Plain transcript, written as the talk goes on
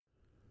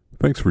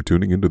Thanks for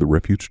tuning into the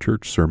Refuge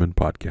Church Sermon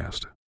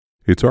Podcast.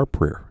 It's our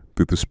prayer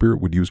that the Spirit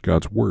would use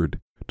God's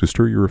Word to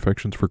stir your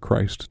affections for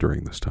Christ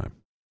during this time.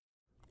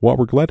 While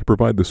we're glad to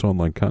provide this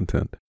online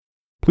content,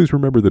 please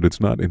remember that it's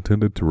not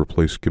intended to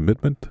replace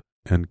commitment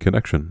and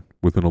connection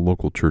within a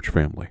local church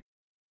family.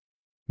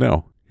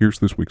 Now, here's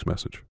this week's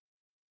message.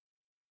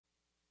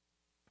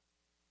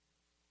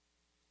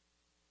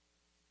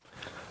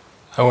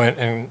 I went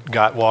and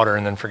got water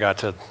and then forgot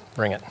to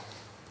bring it.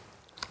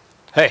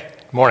 Hey,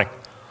 good morning.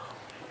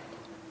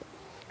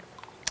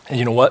 And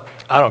you know what?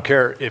 I don't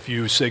care if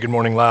you say good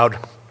morning loud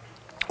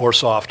or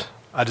soft.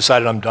 I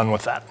decided I'm done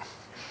with that.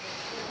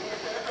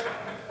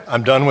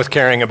 I'm done with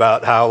caring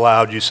about how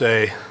loud you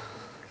say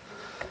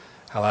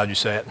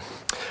it.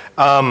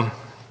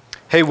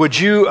 Hey, would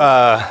you,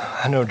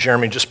 I know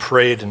Jeremy just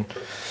prayed,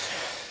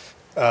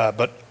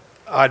 but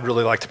I'd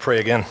really like to pray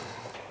again.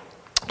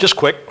 Just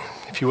quick,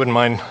 if you wouldn't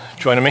mind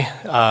joining me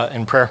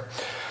in prayer.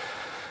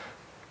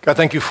 God,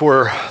 thank you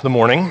for the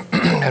morning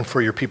and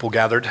for your people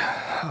gathered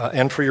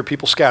and for your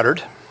people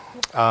scattered.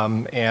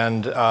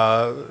 And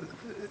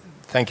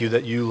thank you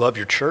that you love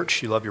your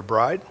church, you love your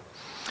bride.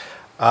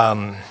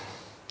 And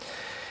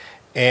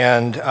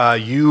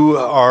you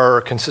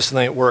are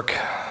consistently at work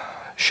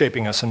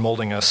shaping us and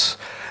molding us.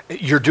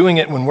 You're doing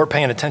it when we're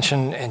paying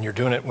attention, and you're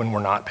doing it when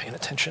we're not paying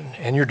attention.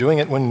 And you're doing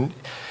it when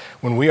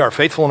we are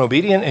faithful and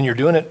obedient, and you're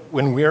doing it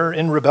when we're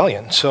in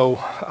rebellion.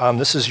 So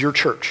this is your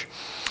church.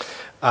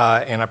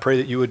 And I pray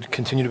that you would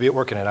continue to be at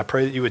work in it. I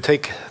pray that you would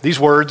take these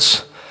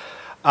words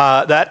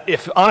that,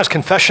 if honest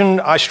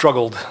confession, I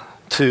struggled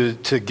to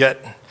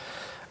get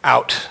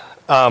out.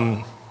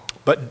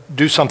 But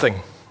do something.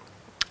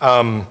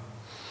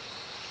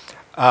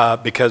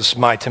 Because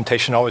my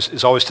temptation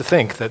is always to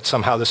think that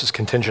somehow this is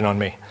contingent on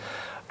me.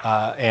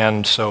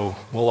 And so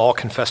we'll all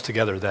confess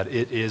together that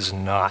it is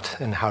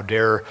not. And how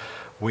dare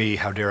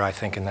I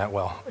think in that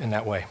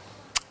way.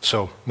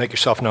 So make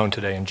yourself known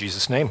today in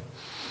Jesus' name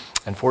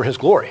and for his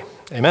glory.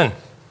 Amen.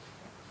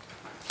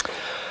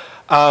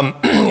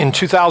 In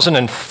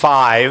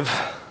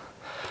 2005,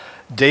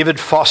 David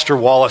Foster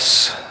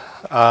Wallace,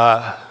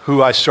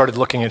 who I started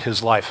looking at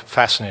his life,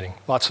 fascinating.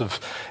 Lots of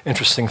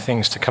interesting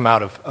things to come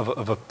out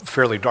of a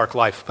fairly dark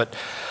life. But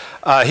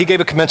he gave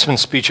a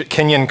commencement speech at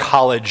Kenyon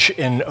College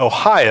in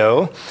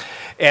Ohio,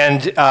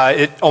 and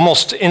it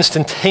almost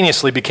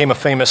instantaneously became a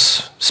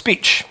famous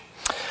speech.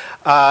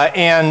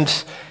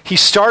 And he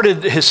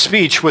started his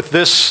speech with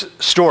this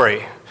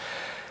story.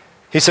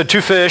 He said,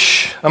 2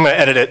 fish, I'm going to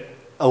edit it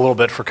a little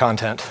bit for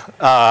content.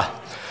 But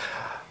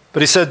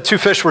he said 2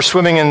 fish were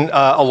swimming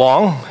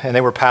along, and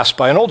they were passed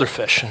by an older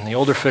fish. And the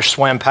older fish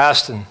swam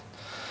past and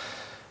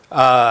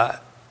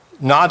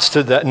nod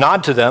to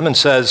them and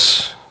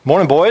says,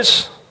 "Morning,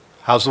 boys.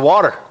 How's the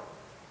water?"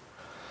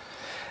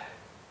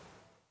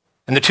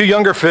 And the 2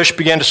 younger fish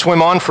began to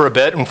swim on for a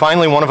bit, and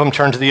finally one of them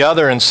turned to the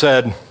other and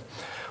said,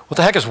 "What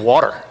the heck is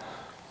water?"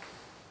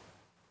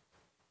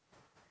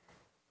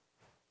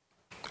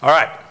 All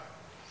right.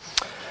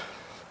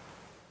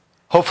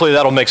 Hopefully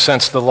that'll make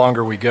sense the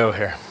longer we go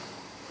here.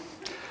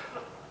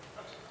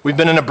 We've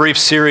been in a brief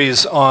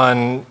series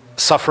on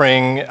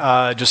suffering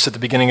just at the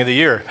beginning of the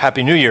year.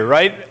 Happy New Year,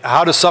 right?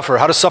 How to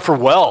suffer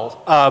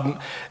well.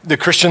 The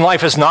Christian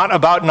life is not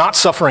about not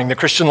suffering. The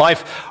Christian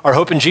life, our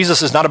hope in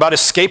Jesus, is not about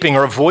escaping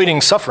or avoiding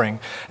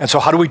suffering. And so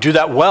how do we do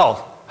that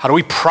well? How do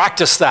we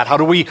practice that? How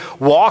do we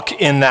walk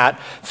in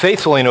that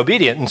faithfully and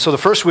obedient? And so the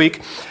first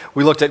week,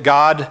 we looked at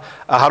God.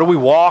 How do we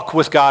walk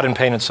with God in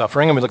pain and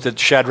suffering? And we looked at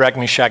Shadrach,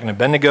 Meshach, and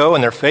Abednego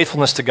and their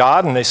faithfulness to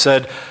God. And they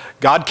said,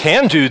 God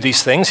can do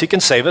these things. He can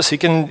save us. He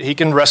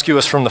can rescue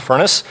us from the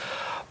furnace.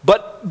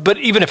 But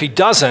even if he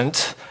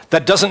doesn't,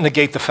 that doesn't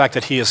negate the fact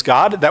that he is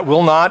God. That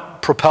will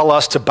not propel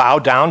us to bow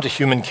down to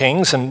human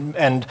kings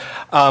and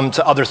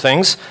to other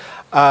things.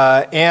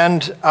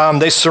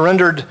 They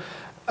surrendered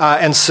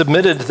and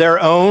submitted their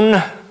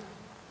own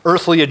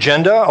earthly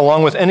agenda,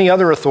 along with any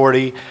other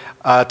authority,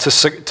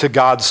 to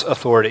God's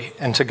authority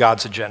and to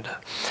God's agenda.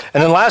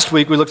 And then last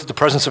week, we looked at the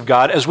presence of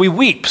God as we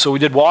weep. So we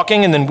did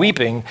walking and then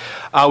weeping.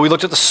 We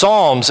looked at the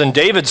Psalms and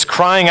David's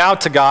crying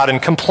out to God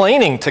and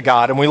complaining to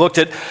God. And we looked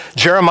at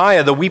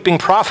Jeremiah, the weeping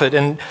prophet,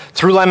 and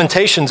through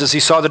Lamentations as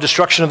he saw the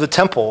destruction of the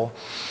temple.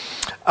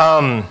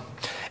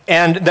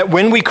 And that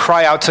when we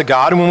cry out to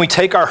God and when we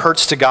take our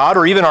hurts to God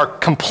or even our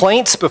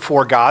complaints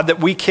before God,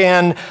 that we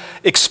can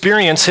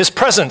experience his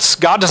presence.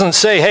 God doesn't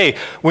say, hey,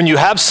 when you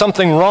have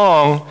something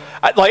wrong,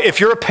 like if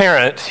you're a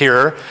parent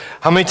here,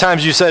 how many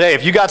times you said, hey,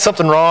 if you got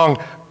something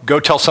wrong, go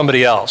tell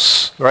somebody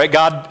else, right?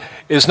 God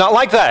is not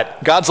like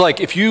that. God's like,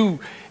 if you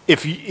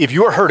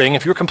are hurting,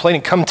 if you're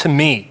complaining, come to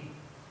me.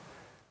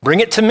 Bring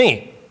it to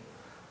me.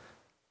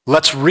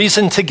 Let's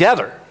reason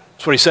together.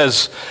 That's what he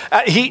says.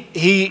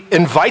 He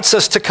invites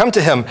us to come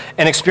to him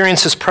and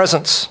experience his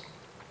presence.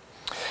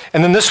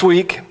 And then this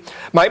week,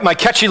 my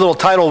catchy little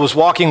title was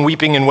Walking,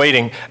 Weeping, and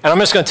Waiting. And I'm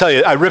just going to tell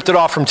you, I ripped it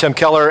off from Tim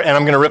Keller, and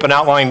I'm going to rip an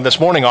outline this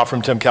morning off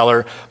from Tim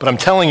Keller, but I'm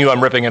telling you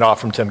I'm ripping it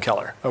off from Tim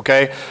Keller,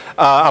 okay?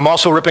 I'm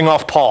also ripping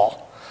off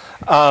Paul.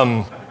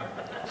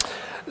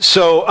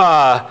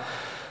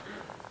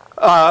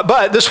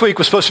 But this week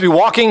was supposed to be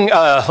walking,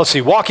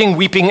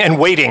 weeping, and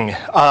waiting.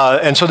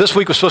 And so this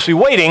week was supposed to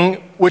be waiting,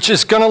 which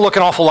is going to look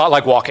an awful lot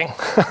like walking,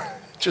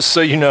 just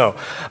so you know.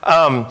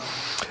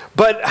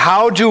 But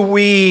what do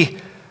we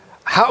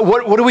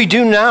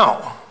do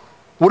now?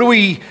 What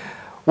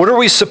are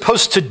we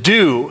supposed to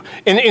do?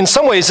 In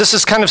some ways, this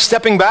is kind of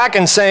stepping back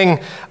and saying,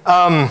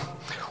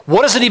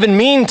 what does it even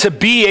mean to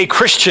be a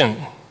Christian?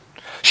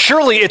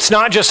 Surely it's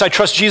not just I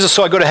trust Jesus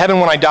so I go to heaven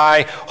when I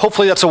die.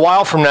 Hopefully that's a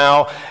while from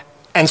now.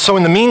 And so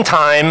in the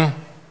meantime,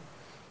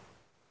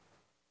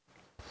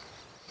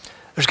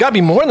 there's got to be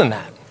more than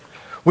that.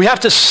 We have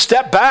to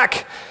step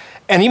back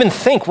and even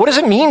think, what does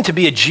it mean to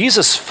be a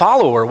Jesus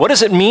follower? What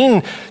does it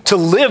mean to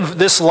live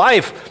this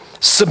life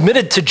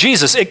submitted to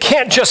Jesus? It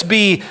can't just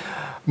be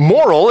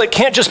moral. It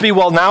can't just be,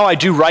 well, now I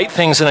do right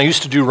things and I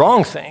used to do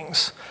wrong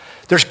things.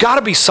 There's got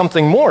to be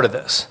something more to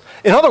this.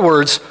 In other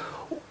words,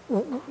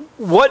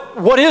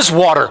 what is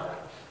water?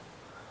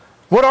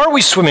 What are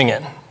we swimming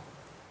in?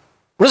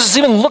 What does this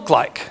even look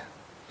like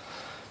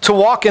to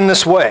walk in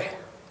this way?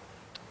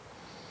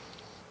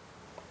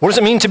 What does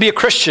it mean to be a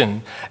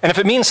Christian? And if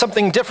it means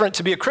something different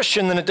to be a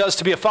Christian than it does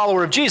to be a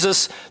follower of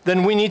Jesus,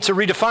 then we need to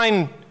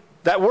redefine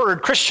that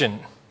word Christian.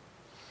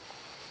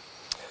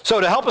 So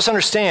to help us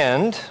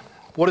understand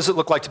what does it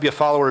look like to be a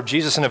follower of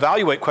Jesus and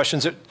evaluate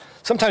questions that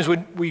sometimes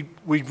we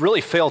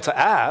really fail to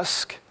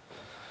ask,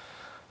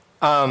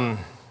 the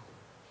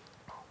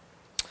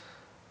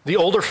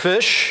older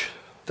fish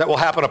that will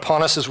happen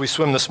upon us as we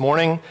swim this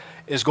morning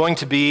is going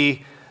to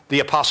be the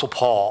Apostle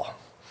Paul.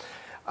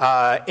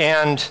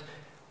 And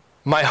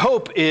my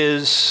hope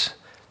is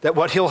that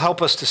what he'll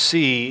help us to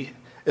see,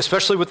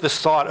 especially with this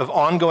thought of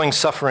ongoing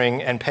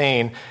suffering and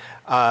pain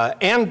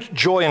and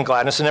joy and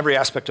gladness in every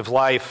aspect of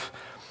life,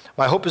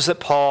 my hope is that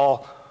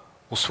Paul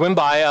will swim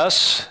by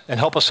us and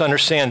help us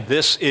understand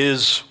this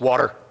is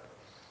water.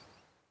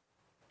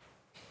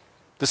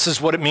 This is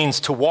what it means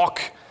to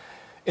walk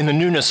in the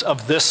newness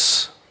of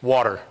this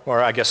water,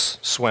 or I guess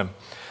swim.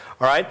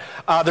 All right?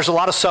 There's a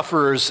lot of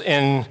sufferers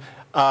in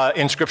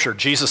Scripture.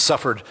 Jesus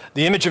suffered.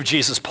 The image of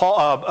Jesus.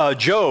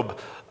 Job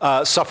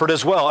suffered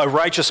as well, a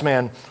righteous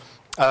man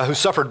who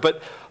suffered.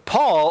 But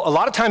Paul, a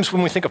lot of times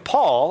when we think of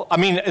Paul, I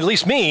mean, at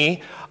least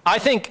me, I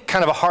think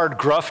kind of a hard,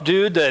 gruff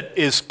dude that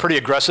is pretty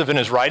aggressive in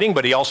his writing,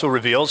 but he also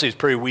reveals he's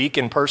pretty weak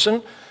in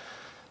person.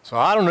 So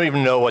I don't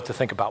even know what to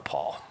think about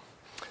Paul.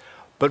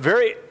 But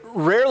very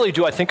rarely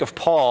do I think of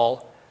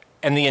Paul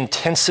and the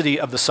intensity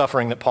of the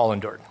suffering that Paul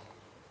endured.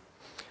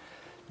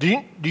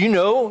 Do you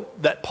know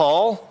that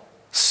Paul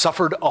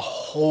suffered a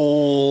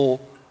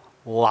whole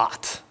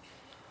lot?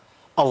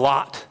 A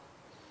lot.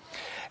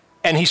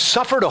 And he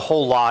suffered a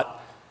whole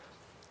lot,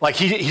 like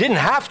he didn't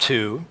have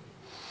to,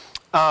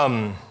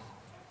 but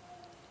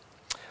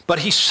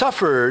he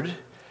suffered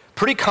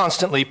pretty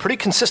constantly, pretty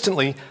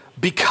consistently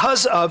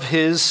because of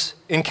his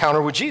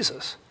encounter with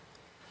Jesus.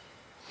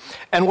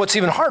 And what's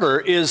even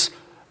harder is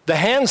the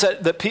hands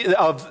of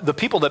the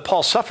people that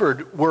Paul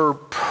suffered were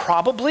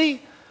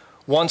probably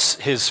once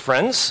his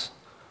friends,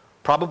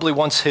 probably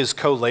once his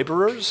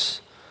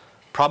co-laborers,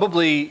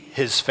 probably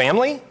his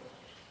family.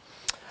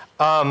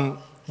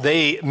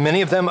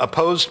 Many of them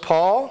opposed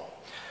Paul.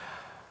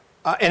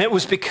 And it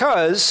was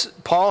because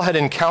Paul had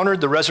encountered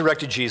the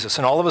resurrected Jesus,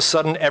 and all of a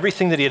sudden,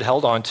 everything that he had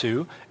held on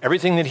to,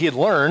 everything that he had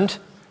learned,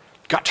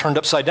 got turned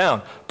upside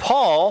down.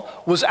 Paul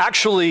was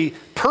actually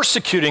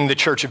persecuting the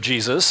church of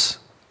Jesus,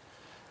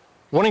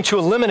 wanting to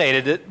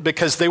eliminate it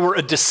because they were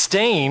a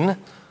disdain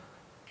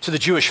to the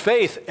Jewish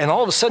faith, and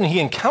all of a sudden he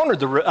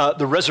encountered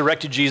the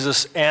resurrected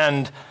Jesus,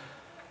 and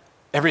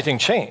everything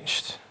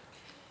changed.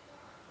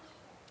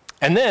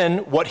 And then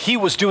what he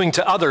was doing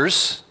to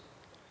others,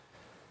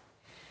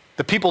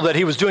 the people that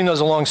he was doing those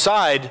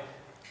alongside,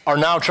 are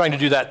now trying to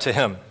do that to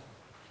him.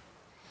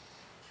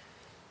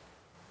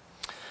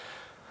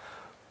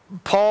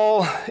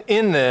 Paul,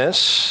 in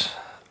this,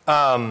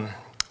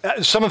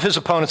 some of his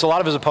opponents, a lot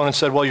of his opponents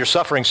said, well, you're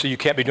suffering, so you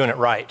can't be doing it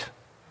right.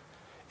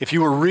 If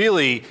you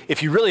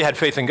really had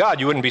faith in God,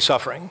 you wouldn't be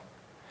suffering.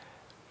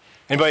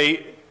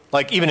 Anybody,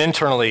 like even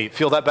internally,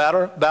 feel that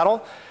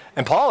battle?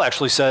 And Paul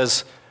actually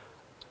says,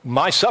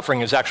 my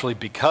suffering is actually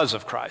because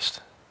of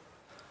Christ.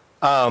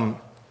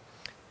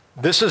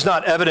 This is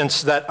not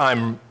evidence that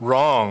I'm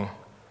wrong.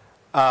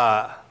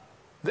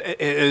 It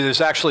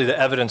is actually the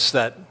evidence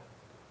that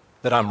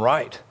I'm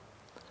right.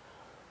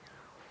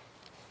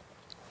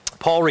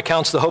 Paul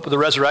recounts the hope of the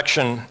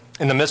resurrection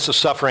in the midst of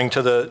suffering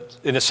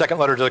in his second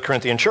letter to the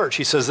Corinthian church.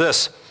 He says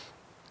this.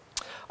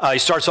 He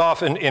starts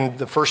off in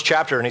the first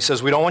chapter, and he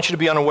says, we don't want you to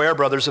be unaware,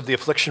 brothers, of the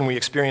affliction we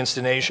experienced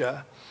in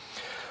Asia.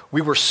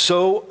 We were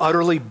so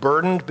utterly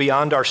burdened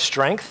beyond our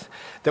strength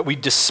that we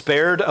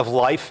despaired of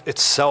life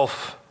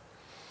itself.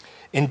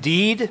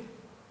 Indeed,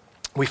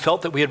 we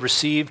felt that we had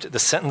received the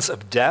sentence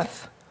of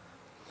death,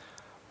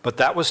 but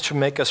that was to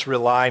make us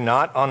rely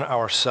not on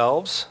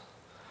ourselves,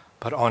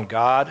 but on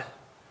God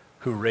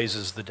who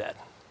raises the dead.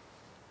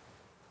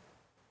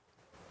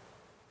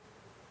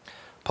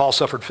 Paul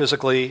suffered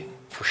physically,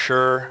 for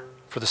sure,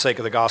 for the sake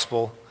of the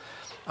gospel.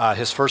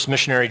 His first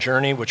missionary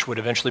journey, which would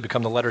eventually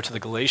become the letter to the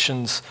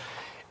Galatians,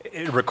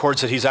 it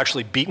records that he's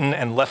actually beaten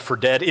and left for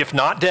dead, if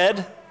not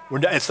dead.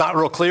 It's not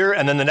real clear.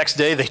 And then the next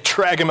day, they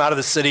drag him out of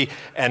the city,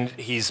 and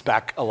he's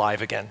back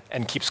alive again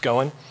and keeps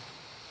going.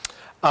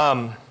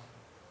 But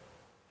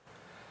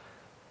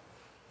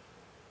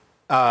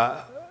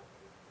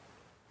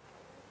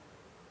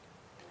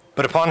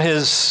upon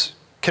his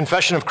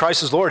confession of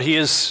Christ as Lord, he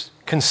is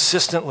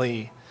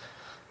consistently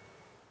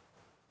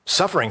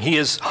suffering. He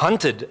is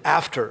hunted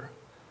after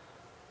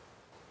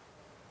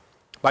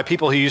by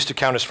people he used to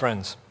count as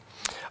friends.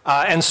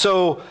 And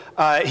so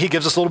he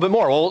gives us a little bit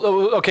more. Well,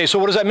 okay, so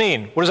what does that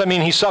mean? What does that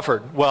mean he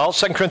suffered? Well,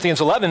 2 Corinthians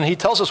 11, he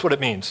tells us what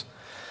it means.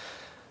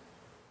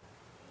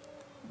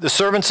 The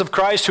servants of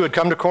Christ who had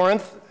come to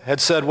Corinth had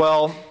said,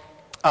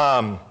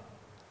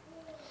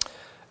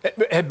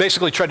 had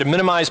basically tried to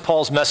minimize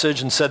Paul's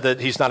message and said that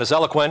he's not as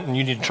eloquent and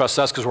you need to trust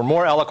us because we're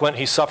more eloquent.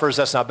 He suffers,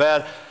 that's not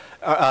bad.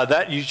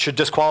 That you should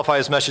disqualify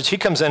his message. He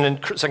comes in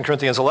 2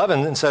 Corinthians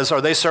 11 and says,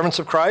 are they servants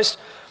of Christ?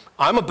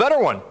 I'm a better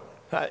one.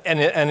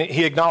 And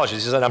he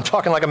acknowledges, he said, I'm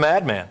talking like a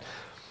madman.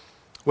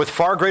 With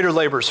far greater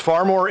labors,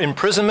 far more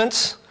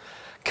imprisonments,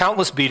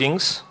 countless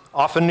beatings,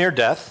 often near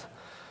death.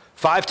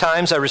 5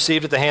 times I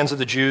received at the hands of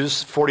the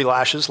Jews 40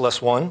 lashes,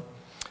 less one.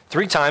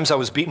 3 times I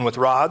was beaten with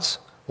rods.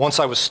 Once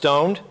I was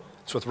stoned.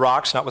 It's with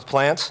rocks, not with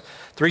plants.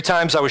 3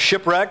 times I was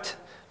shipwrecked,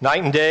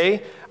 night and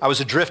day. I was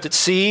adrift at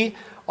sea,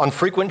 on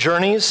frequent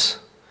journeys,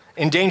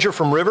 in danger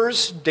from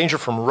rivers, danger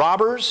from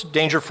robbers,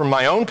 danger from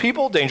my own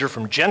people, danger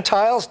from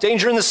Gentiles,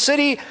 danger in the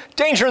city,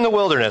 danger in the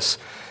wilderness,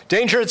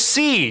 danger at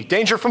sea,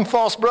 danger from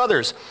false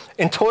brothers,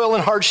 in toil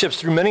and hardships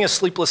through many a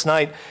sleepless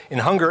night, in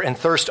hunger and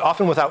thirst,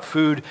 often without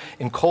food,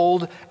 in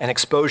cold and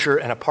exposure,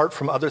 and apart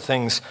from other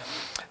things,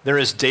 there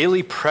is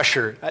daily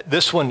pressure.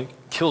 This one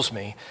kills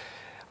me.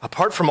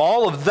 Apart from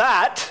all of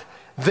that,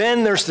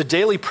 then there's the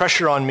daily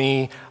pressure on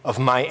me of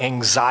my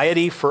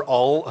anxiety for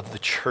all of the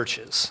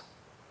churches.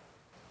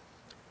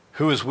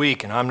 Who is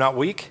weak and I'm not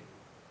weak?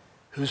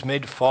 Who's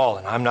made to fall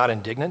and I'm not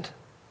indignant?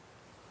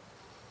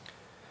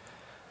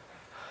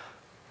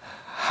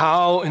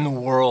 How in the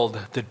world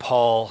did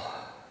Paul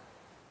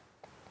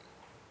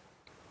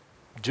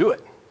do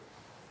it?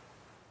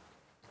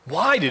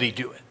 Why did he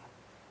do it?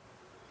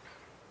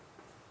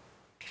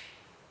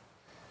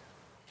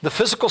 The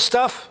physical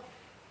stuff?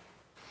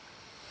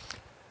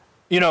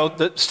 You know,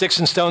 the sticks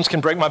and stones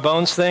can break my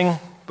bones thing,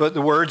 but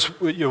the words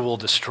will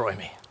destroy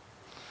me.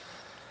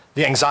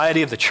 The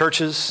anxiety of the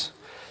churches,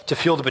 to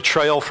feel the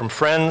betrayal from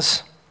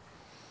friends.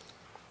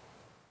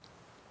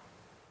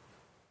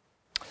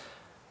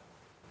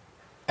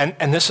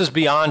 And this is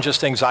beyond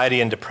just anxiety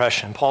and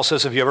depression. Paul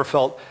says, have you ever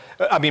felt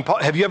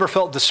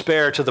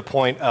despair to the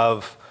point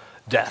of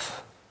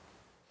death?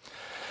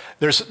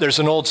 There's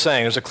an old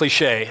saying, there's a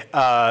cliche.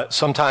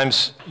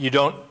 Sometimes you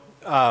don't,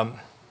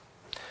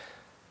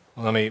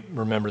 let me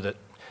remember that.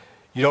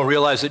 You don't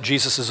realize that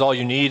Jesus is all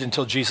you need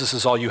until Jesus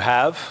is all you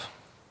have.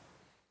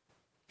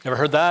 Ever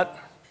heard that?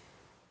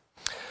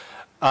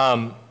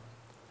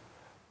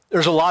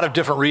 There's a lot of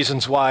different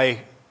reasons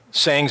why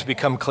sayings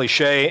become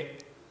cliche.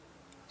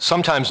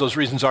 Sometimes those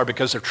reasons are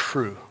because they're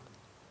true.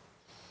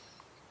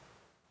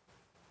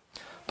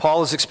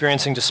 Paul is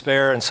experiencing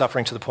despair and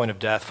suffering to the point of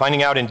death,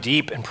 finding out in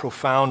deep and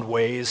profound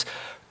ways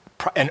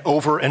and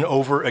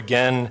over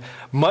again,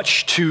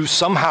 much to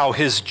somehow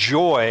his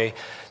joy,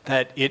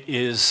 that it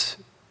is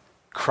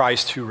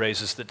Christ who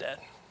raises the dead.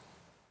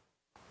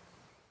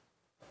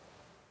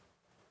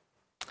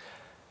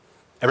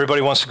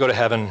 Everybody wants to go to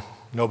heaven.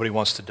 Nobody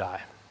wants to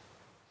die.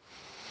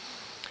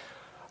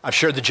 I've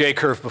shared the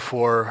J-curve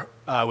before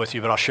with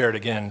you, but I'll share it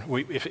again.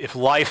 If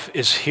life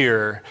is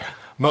here,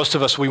 most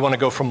of us, we want to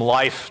go from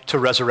life to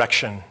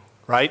resurrection,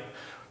 right?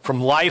 From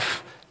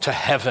life to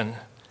heaven.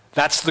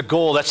 That's the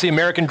goal. That's the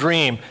American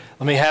dream.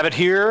 Let me have it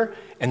here,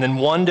 and then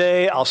one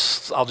day I'll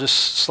just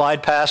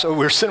slide past. Oh,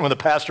 we were sitting with a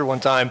pastor one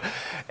time,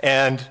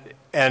 and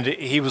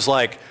he was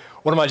like,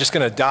 what, am I just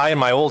going to die in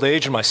my old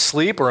age in my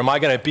sleep, or am I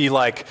going to be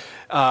like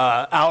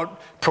out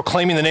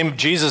proclaiming the name of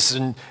Jesus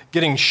and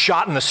getting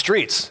shot in the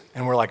streets?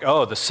 And we're like,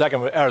 oh, the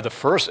second or the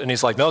first? And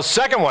he's like, no, the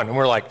second one. And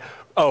we're like,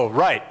 oh,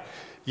 right,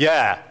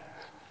 yeah.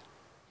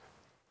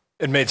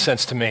 It made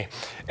sense to me.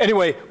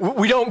 Anyway,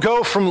 we don't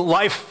go from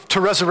life to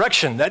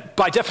resurrection. That,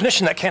 by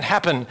definition, that can't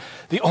happen.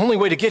 The only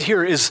way to get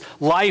here is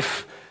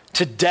life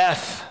to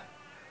death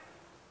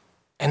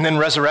and then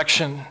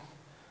resurrection.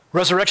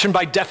 Resurrection,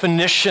 by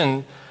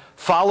definition,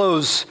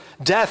 follows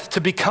death.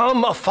 To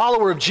become a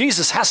follower of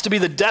Jesus has to be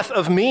the death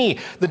of me,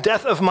 the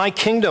death of my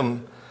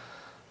kingdom.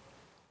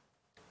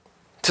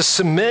 To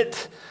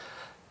submit,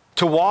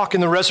 to walk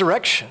in the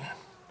resurrection.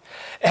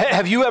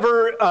 Have you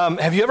ever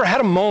had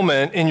a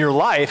moment in your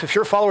life, if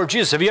you're a follower of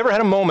Jesus, have you ever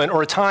had a moment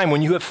or a time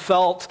when you have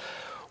felt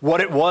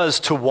what it was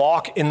to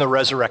walk in the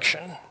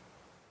resurrection?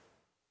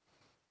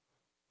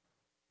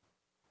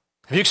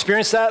 Have you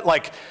experienced that?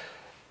 Like,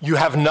 you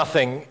have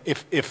nothing.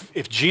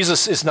 If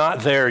Jesus is not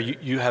there,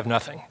 you have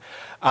nothing.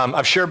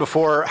 I've shared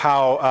before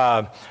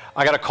how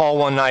I got a call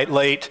one night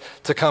late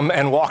to come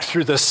and walk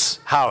through this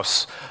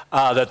house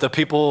that the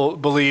people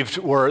believed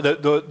were,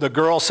 the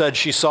girl said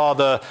she saw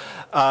the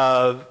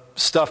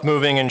stuff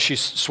moving, and she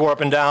swore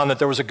up and down that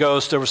there was a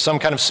ghost, there was some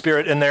kind of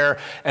spirit in there,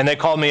 and they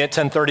called me at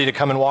 10:30 to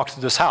come and walk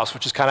through this house,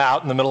 which is kind of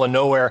out in the middle of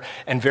nowhere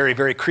and very,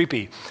 very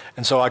creepy.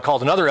 And so I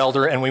called another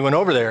elder, and we went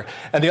over there.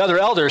 And the other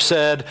elder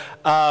said,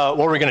 what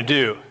are we going to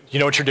do? You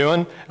know what you're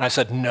doing? And I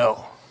said,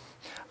 no.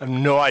 I have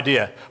no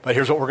idea, but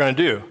here's what we're going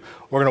to do.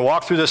 We're going to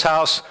walk through this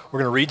house, we're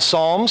going to read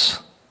Psalms,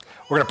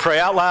 we're going to pray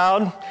out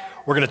loud,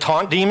 we're going to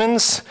taunt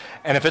demons,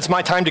 and if it's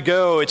my time to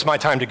go, it's my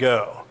time to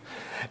go.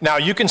 Now,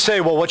 you can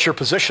say, well, what's your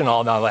position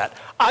on all that?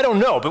 I don't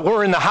know, but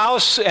we're in the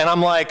house, and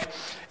I'm like,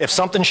 if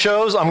something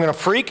shows, I'm going to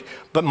freak,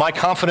 but my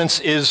confidence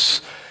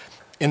is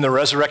in the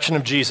resurrection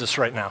of Jesus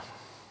right now.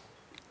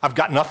 I've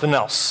got nothing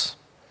else.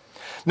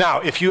 Now,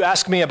 if you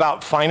ask me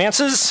about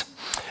finances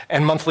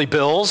and monthly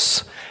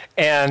bills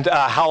and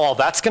how all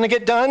that's going to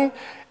get done,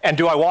 and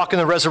do I walk in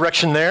the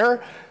resurrection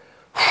there?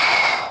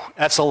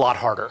 That's a lot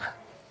harder.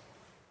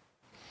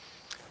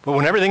 But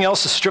when everything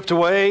else is stripped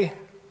away,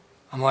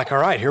 I'm like, all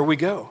right, here we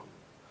go.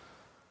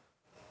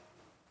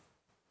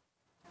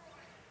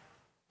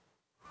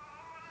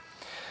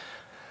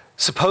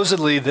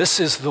 Supposedly, this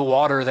is the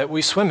water that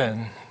we swim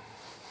in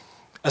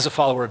as a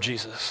follower of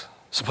Jesus.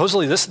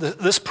 Supposedly,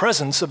 this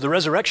presence of the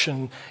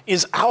resurrection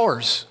is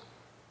ours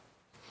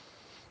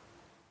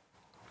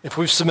if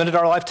we've submitted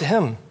our life to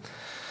him.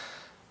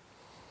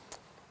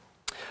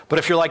 But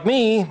if you're like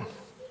me,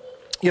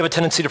 you have a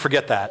tendency to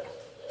forget that.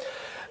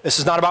 This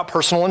is not about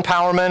personal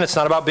empowerment. It's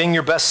not about being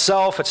your best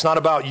self. It's not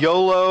about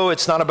YOLO.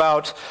 It's not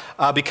about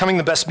becoming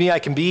the best me I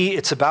can be.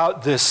 It's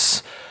about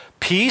this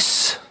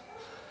peace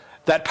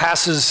that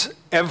passes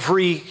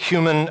every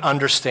human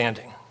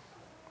understanding.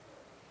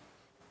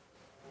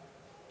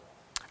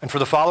 And for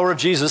the follower of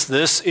Jesus,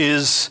 this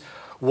is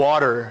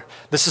water.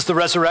 This is the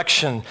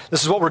resurrection.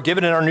 This is what we're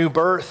given in our new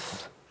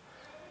birth.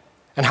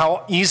 And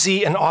how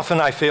easy and often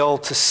I fail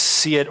to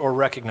see it or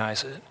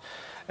recognize it,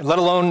 and let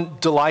alone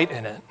delight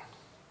in it.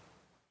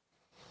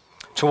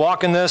 To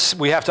walk in this,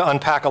 we have to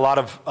unpack a lot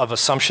of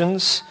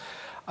assumptions,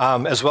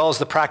 as well as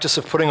the practice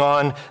of putting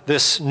on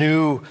this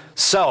new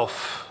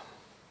self.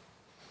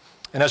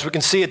 And as we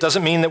can see, it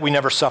doesn't mean that we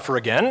never suffer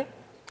again.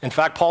 In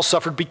fact, Paul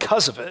suffered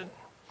because of it.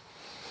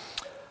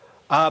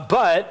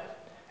 But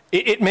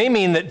it may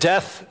mean that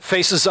death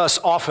faces us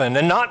often,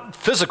 and not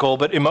physical,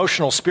 but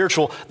emotional,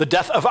 spiritual, the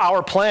death of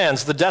our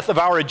plans, the death of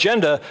our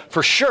agenda,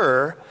 for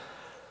sure.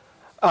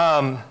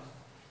 But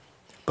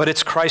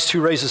it's Christ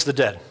who raises the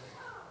dead.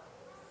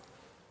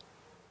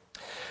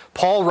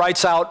 Paul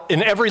writes out,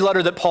 in every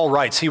letter that Paul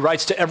writes, he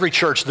writes to every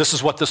church, this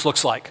is what this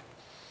looks like.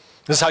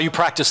 This is how you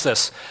practice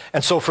this.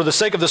 And so for the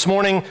sake of this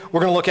morning, we're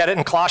going to look at it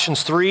in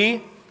Colossians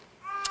 3.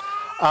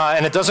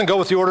 And it doesn't go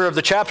with the order of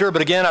the chapter,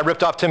 but again, I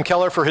ripped off Tim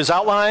Keller for his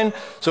outline,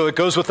 so it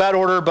goes with that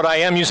order, but I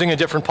am using a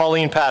different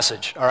Pauline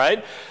passage, all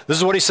right? This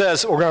is what he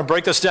says. We're going to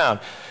break this down.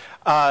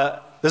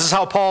 This is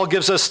how Paul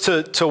gives us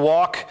to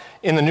walk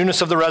in the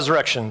newness of the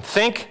resurrection.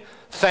 Think,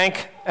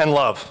 thank, and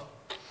love.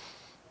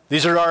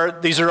 These are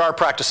our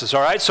practices,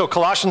 all right? So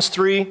Colossians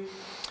 3,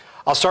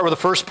 I'll start with the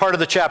first part of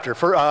the chapter,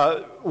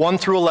 1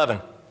 through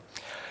 11.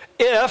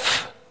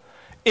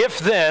 If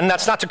then,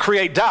 that's not to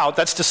create doubt,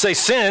 that's to say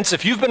since,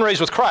 if you've been raised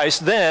with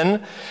Christ,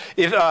 then,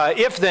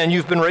 if then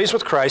you've been raised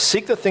with Christ,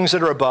 seek the things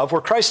that are above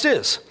where Christ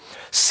is,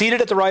 seated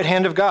at the right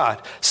hand of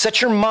God.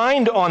 Set your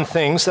mind on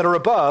things that are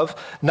above,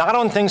 not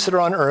on things that are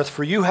on earth,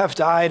 for you have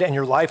died and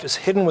your life is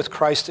hidden with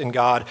Christ in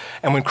God.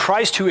 And when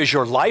Christ, who is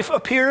your life,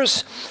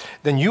 appears,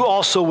 then you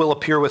also will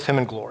appear with him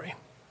in glory.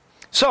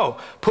 So,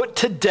 put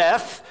to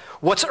death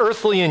what's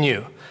earthly in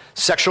you.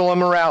 Sexual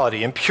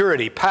immorality,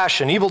 impurity,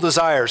 passion, evil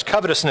desires,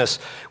 covetousness,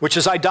 which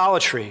is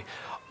idolatry.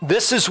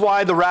 This is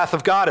why the wrath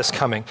of God is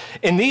coming.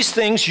 In these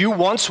things you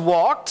once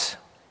walked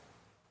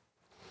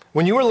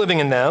when you were living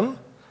in them,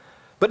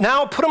 but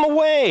now put them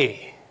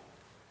away.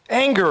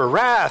 Anger,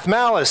 wrath,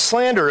 malice,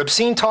 slander,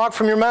 obscene talk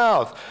from your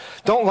mouth.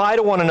 Don't lie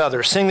to one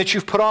another, saying that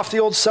you've put off the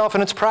old self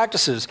and its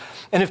practices,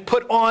 and have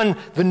put on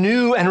the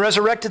new and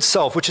resurrected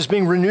self, which is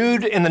being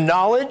renewed in the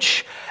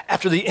knowledge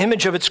after the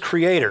image of its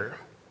creator.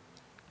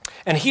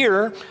 And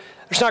here,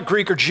 there's not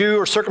Greek or Jew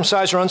or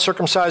circumcised or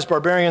uncircumcised,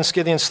 barbarian,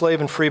 Scythian, slave,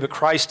 and free, but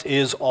Christ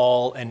is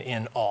all and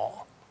in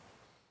all.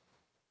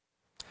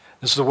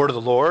 This is the word of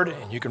the Lord,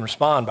 and you can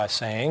respond by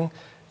saying,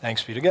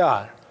 thanks be to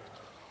God.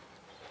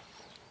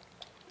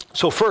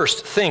 So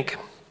first, think.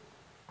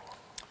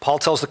 Paul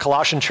tells the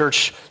Colossian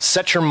church,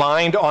 set your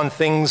mind on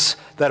things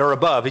that are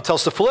above. He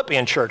tells the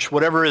Philippian church,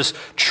 whatever is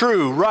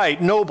true,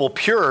 right, noble,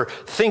 pure,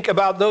 think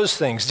about those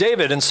things.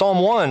 David in Psalm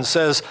 1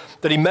 says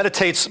that he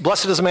meditates,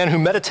 blessed is the man who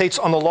meditates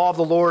on the law of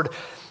the Lord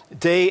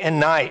day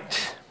and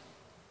night.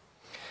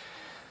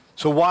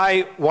 So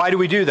why do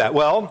we do that?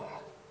 Well,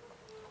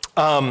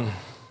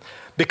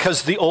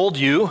 because the old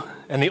you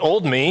and the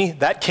old me,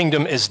 that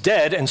kingdom is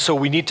dead, and so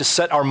we need to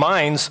set our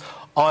minds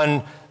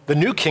on the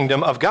new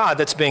kingdom of God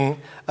that's being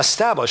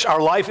established.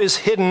 Our life is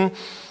hidden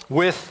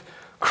with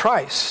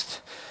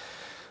Christ.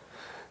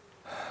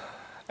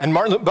 And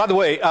Martin, by the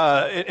way,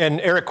 and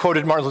Eric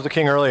quoted Martin Luther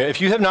King earlier,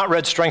 if you have not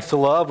read Strength to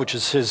Love, which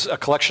is a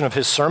collection of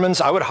his sermons,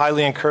 I would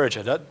highly encourage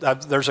it.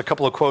 There's a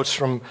couple of quotes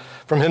from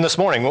him this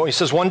morning. He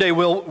says, one day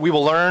we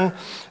will learn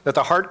that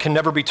the heart can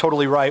never be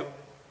totally right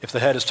if the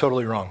head is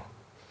totally wrong.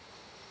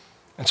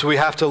 And so we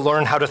have to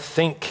learn how to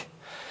think.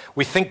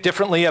 We think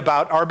differently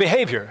about our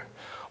behavior,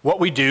 what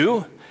we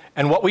do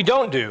and what we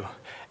don't do,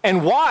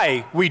 and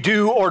why we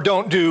do or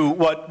don't do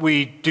what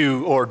we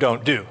do or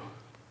don't do.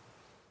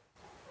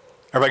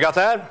 Everybody got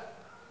that?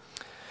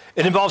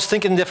 It involves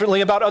thinking differently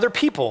about other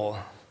people,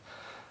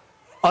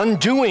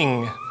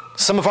 undoing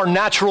some of our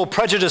natural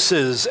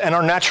prejudices and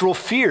our natural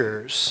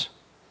fears.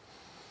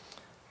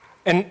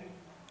 And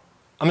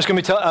I'm just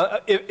going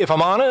to if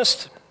I'm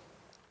honest,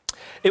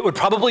 it would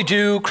probably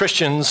do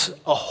Christians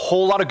a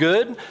whole lot of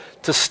good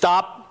to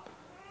stop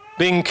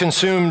being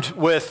consumed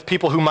with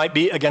people who might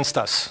be against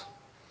us.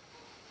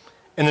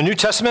 In the New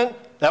Testament,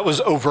 that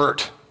was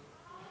overt.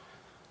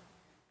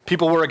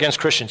 People were against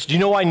Christians. Do you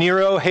know why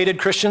Nero hated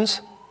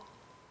Christians?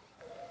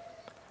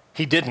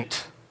 He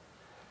didn't.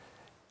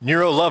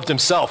 Nero loved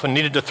himself and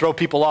needed to throw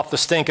people off the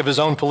stink of his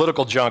own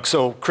political junk,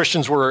 so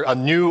Christians were a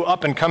new,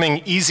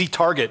 up-and-coming, easy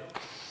target.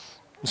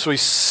 And so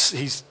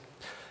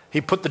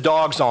he put the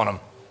dogs on them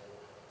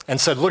and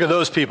said, look at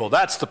those people,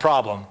 that's the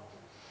problem.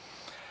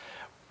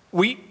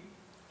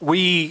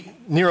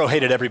 Nero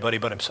hated everybody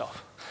but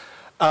himself.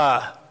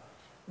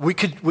 We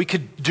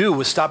could do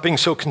with stop being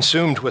so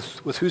consumed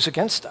with who's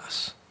against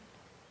us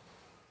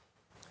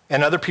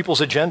and other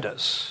people's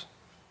agendas.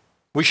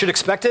 We should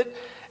expect it,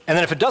 and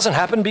then if it doesn't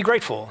happen, be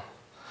grateful.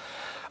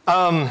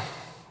 It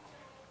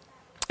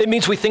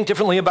means we think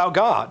differently about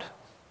God.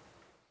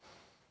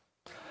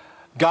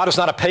 God is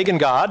not a pagan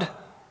God.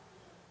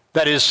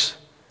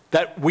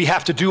 That we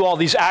have to do all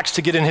these acts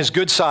to get in his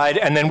good side,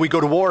 and then we go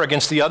to war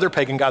against the other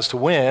pagan gods to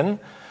win.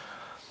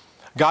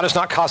 God is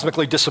not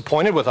cosmically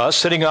disappointed with us,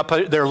 sitting up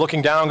there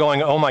looking down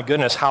going, oh my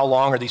goodness, how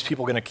long are these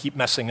people going to keep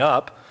messing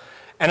up?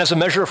 And as a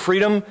measure of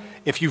freedom,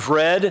 if you've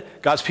read,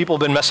 God's people have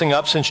been messing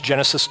up since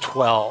Genesis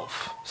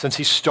 12, since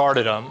he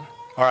started them.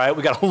 All right,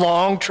 we got a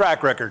long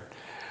track record,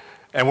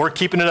 and we're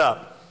keeping it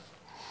up.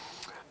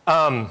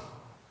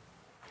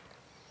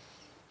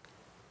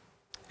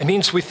 It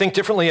means we think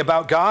differently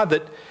about God,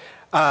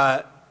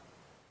 that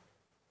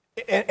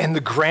and the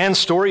grand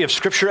story of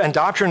Scripture and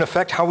doctrine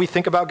affect how we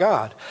think about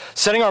God.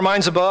 Setting our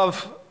minds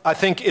above, I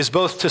think, is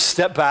both to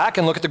step back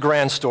and look at the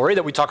grand story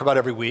that we talk about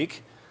every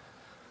week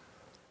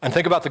and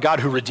think about the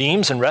God who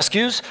redeems and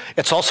rescues.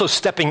 It's also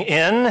stepping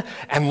in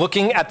and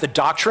looking at the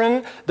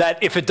doctrine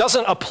that if it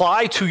doesn't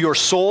apply to your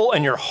soul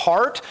and your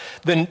heart,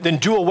 then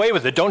do away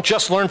with it. Don't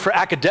just learn for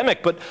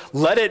academic, but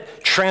let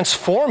it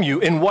transform you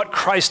in what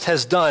Christ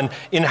has done,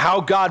 in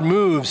how God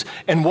moves,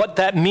 and what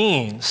that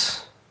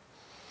means.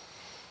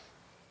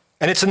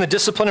 And it's in the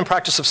discipline and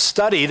practice of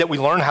study that we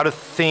learn how to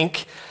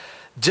think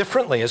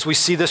differently as we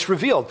see this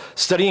revealed.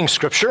 Studying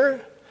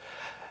Scripture,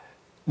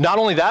 not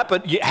only that,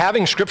 but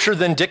having Scripture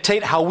then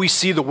dictate how we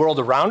see the world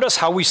around us,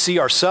 how we see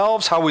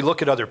ourselves, how we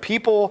look at other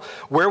people,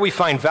 where we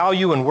find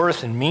value and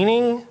worth and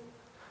meaning.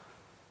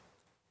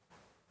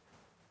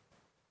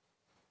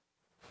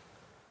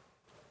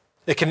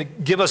 It can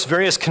give us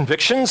various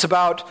convictions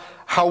about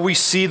how we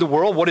see the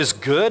world, what is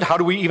good, how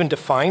do we even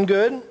define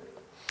good.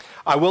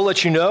 I will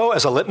let you know,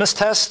 as a litmus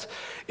test,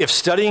 if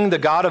studying the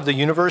God of the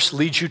universe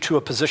leads you to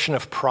a position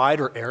of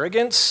pride or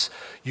arrogance,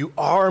 you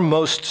are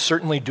most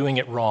certainly doing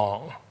it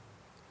wrong.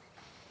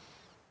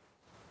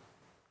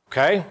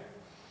 Okay?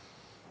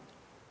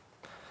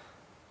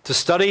 To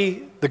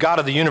study the God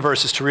of the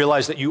universe is to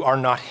realize that you are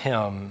not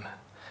him.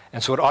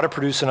 And so it ought to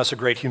produce in us a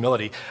great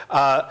humility.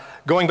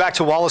 Going back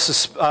to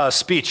Wallace's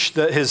speech,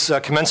 his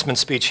commencement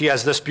speech, he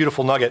has this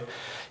beautiful nugget.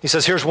 He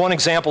says, here's one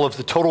example of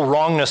the total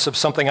wrongness of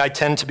something I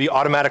tend to be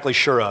automatically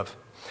sure of.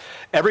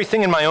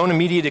 Everything in my own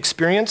immediate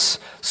experience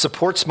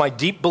supports my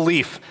deep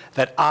belief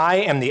that I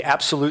am the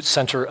absolute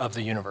center of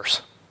the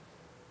universe.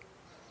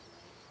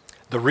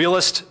 The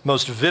realest,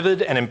 most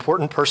vivid, and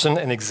important person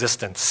in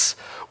existence.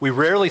 We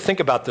rarely think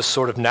about this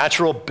sort of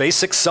natural,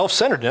 basic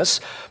self-centeredness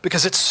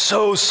because it's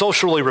so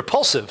socially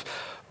repulsive,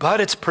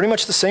 but it's pretty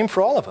much the same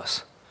for all of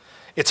us.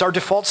 It's our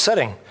default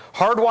setting,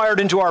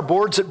 hardwired into our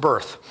boards at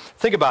birth.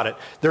 Think about it.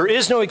 There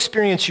is no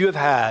experience you have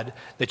had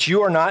that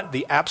you are not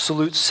the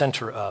absolute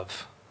center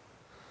of.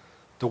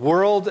 The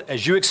world,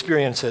 as you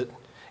experience it,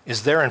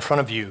 is there in front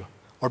of you,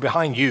 or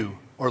behind you,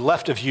 or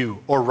left of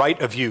you, or right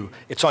of you.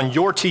 It's on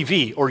your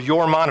TV or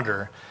your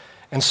monitor,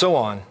 and so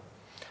on.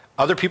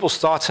 Other people's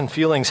thoughts and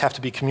feelings have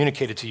to be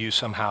communicated to you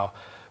somehow,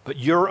 but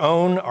your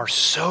own are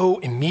so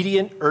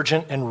immediate,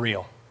 urgent, and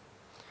real.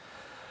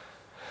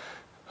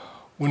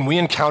 When we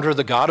encounter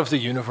the God of the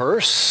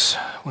universe,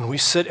 when we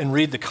sit and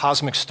read the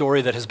cosmic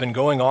story that has been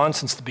going on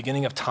since the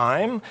beginning of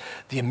time,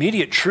 the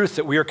immediate truth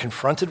that we are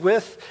confronted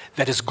with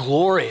that is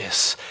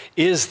glorious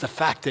is the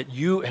fact that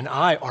you and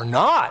I are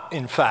not,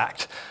 in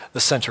fact,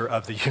 the center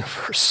of the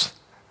universe.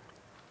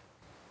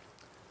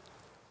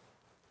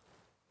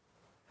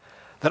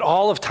 That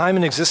all of time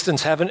and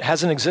existence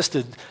hasn't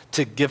existed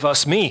to give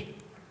us me.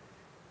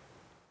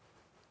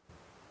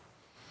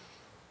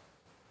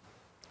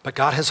 But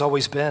God has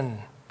always been,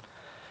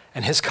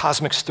 and his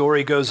cosmic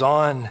story goes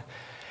on,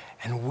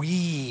 and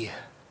we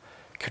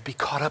could be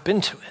caught up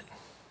into it.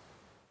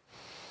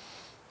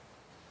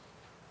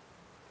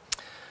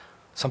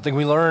 Something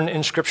we learn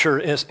in Scripture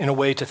is, in a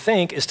way to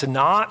think, is to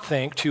not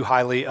think too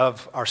highly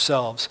of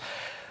ourselves.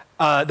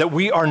 That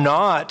we are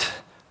not,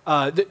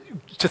 to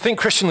think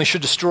Christianly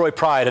should destroy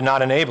pride and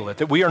not enable it.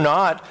 That we are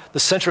not the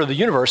center of the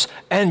universe.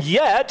 And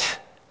yet,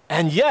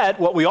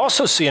 what we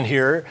also see in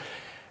here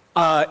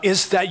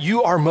is that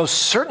you are most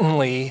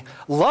certainly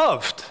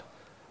loved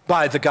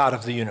by the God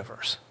of the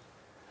universe.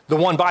 The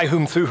one by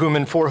whom, through whom,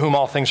 and for whom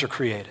all things are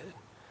created.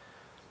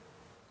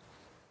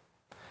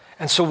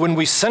 And so when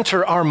we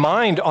center our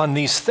mind on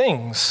these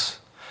things,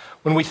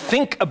 when we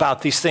think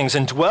about these things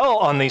and dwell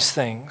on these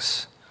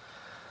things,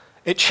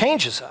 it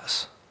changes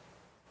us.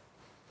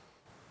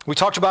 We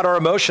talked about our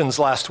emotions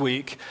last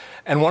week,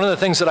 and one of the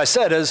things that I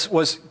said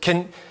was,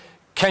 can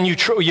you,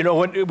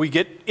 when we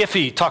get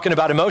iffy talking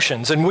about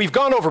emotions, and we've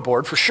gone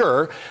overboard for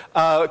sure,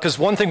 because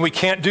one thing we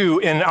can't do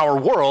in our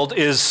world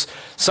is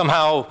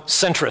somehow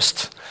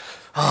centrist.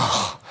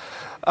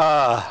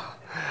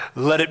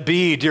 Let it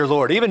be, dear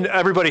Lord. Even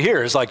everybody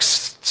here is like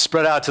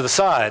spread out to the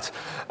sides.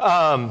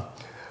 But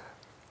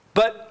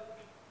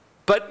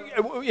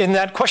in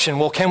that question,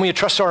 well, can we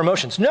trust our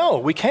emotions? No,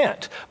 we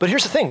can't. But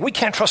here's the thing, we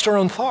can't trust our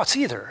own thoughts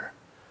either.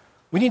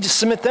 We need to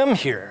submit them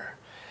here.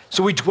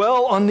 So we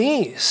dwell on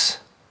these.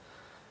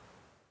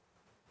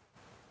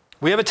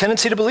 We have a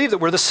tendency to believe that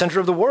we're the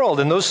center of the world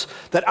and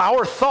that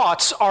our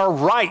thoughts are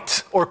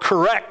right or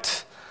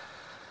correct.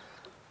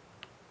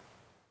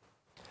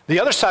 The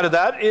other side of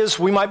that is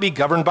we might be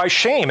governed by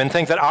shame and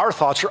think that our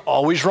thoughts are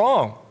always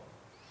wrong.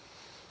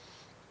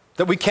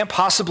 That we can't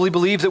possibly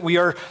believe that we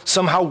are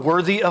somehow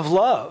worthy of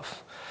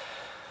love.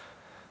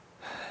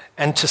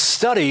 And to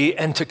study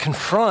and to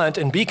confront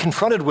and be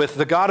confronted with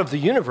the God of the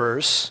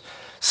universe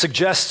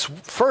suggests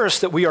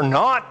first that we are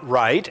not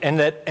right and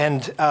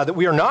that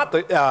we are not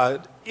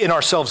in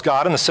ourselves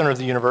God in the center of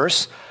the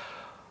universe.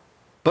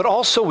 But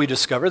also we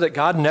discover that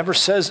God never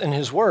says in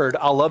his word,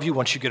 I'll love you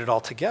once you get it all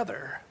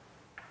together.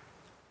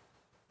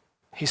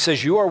 He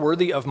says, you are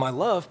worthy of my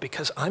love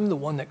because I'm the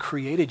one that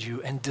created you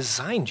and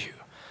designed you.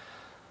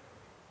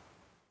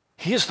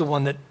 He is the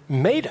one that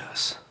made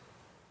us.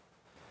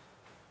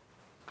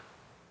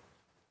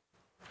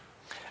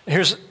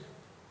 Here's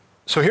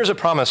a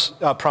promise.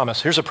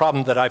 Here's a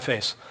problem that I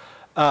face,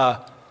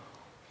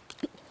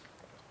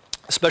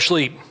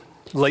 especially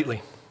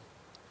lately.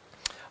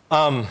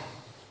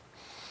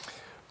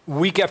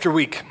 Week after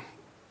week,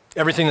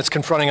 everything that's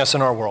confronting us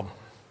in our world.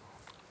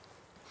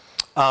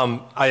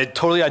 I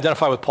totally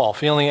identify with Paul,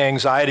 feeling the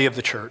anxiety of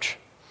the church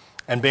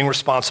and being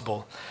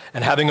responsible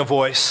and having a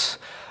voice,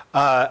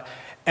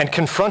 and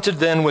confronted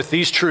then with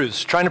these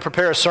truths, trying to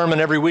prepare a sermon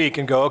every week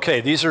and go, okay,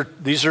 these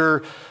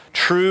are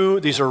true,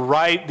 these are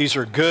right, these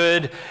are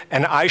good,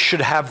 and I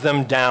should have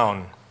them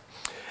down.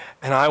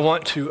 And I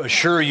want to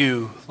assure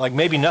you, like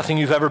maybe nothing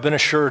you've ever been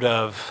assured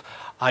of,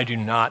 I do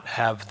not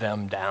have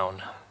them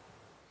down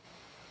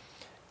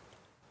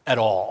at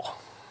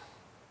all.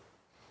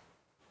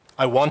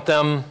 I want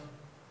them.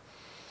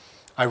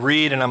 I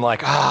read and I'm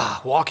like,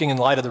 walking in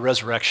light of the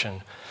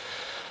resurrection.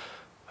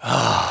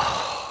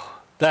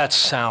 That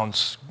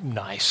sounds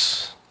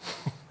nice.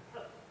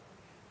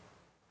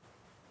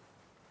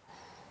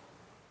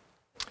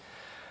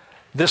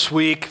 This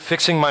week,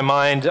 fixing my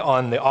mind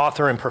on the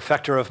author and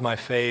perfecter of my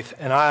faith,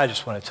 and I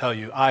just want to tell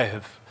you,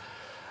 I've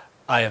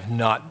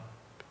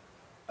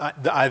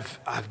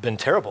been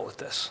terrible at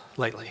this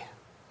lately.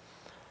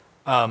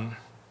 I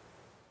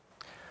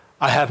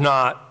have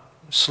not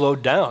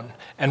slowed down.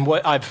 And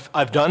what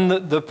I've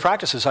done the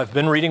practices. I've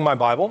been reading my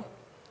Bible.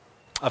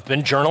 I've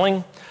been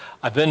journaling.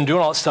 I've been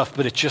doing all that stuff,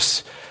 but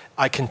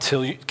I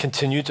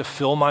continue to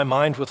fill my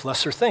mind with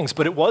lesser things.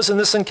 But it was in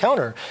this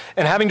encounter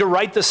and having to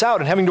write this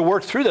out and having to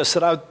work through this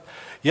that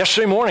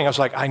yesterday morning I was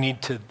like, I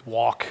need to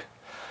walk.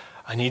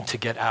 I need to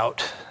get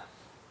out.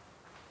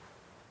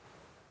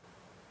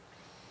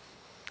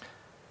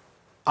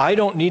 I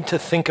don't need to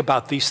think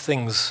about these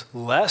things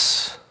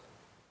less.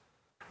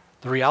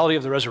 The reality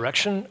of the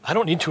resurrection, I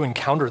don't need to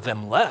encounter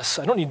them less.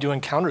 I don't need to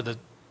encounter the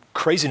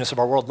craziness of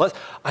our world less.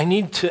 I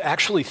need to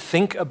actually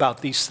think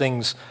about these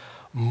things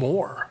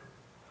more.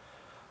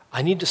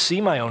 I need to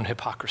see my own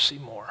hypocrisy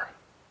more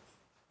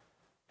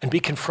and be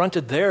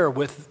confronted there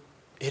with,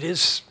 it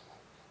is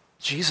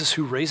Jesus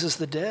who raises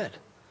the dead.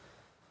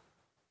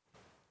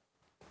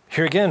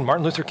 Here again,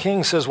 Martin Luther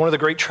King says one of the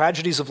great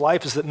tragedies of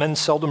life is that men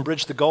seldom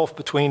bridge the gulf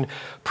between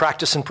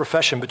practice and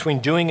profession, between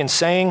doing and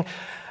saying.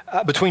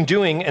 A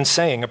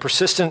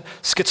persistent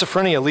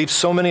schizophrenia leaves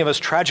so many of us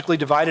tragically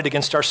divided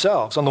against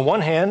ourselves. On the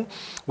one hand,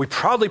 we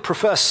proudly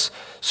profess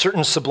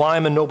certain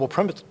sublime and noble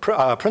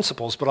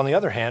principles, but on the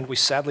other hand, we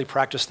sadly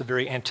practice the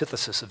very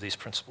antithesis of these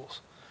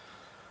principles.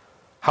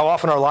 How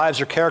often our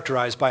lives are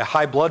characterized by a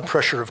high blood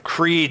pressure of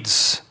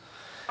creeds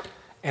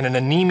and an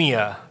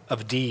anemia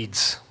of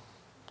deeds.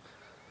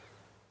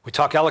 We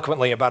talk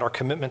eloquently about our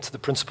commitment to the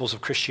principles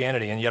of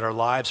Christianity, and yet our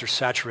lives are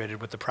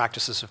saturated with the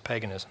practices of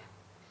paganism.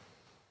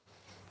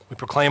 We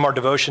proclaim our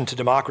devotion to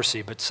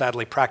democracy, but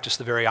sadly practice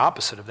the very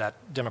opposite of that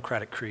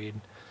democratic creed.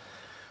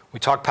 We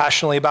talk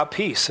passionately about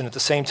peace, and at the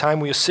same time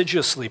we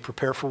assiduously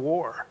prepare for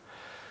war.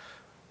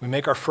 We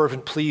make our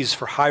fervent pleas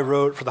for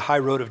the high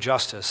road of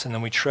justice, and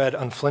then we tread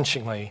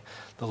unflinchingly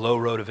the low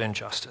road of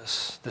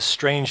injustice. This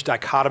strange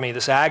dichotomy,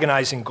 this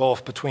agonizing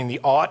gulf between the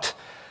ought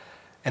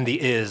and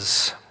the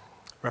is,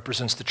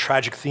 represents the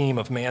tragic theme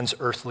of man's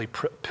earthly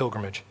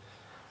pilgrimage.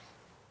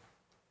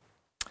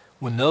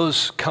 When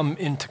those come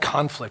into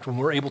conflict, when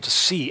we're able to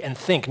see and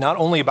think not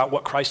only about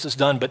what Christ has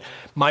done, but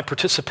my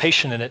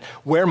participation in it,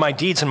 where my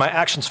deeds and my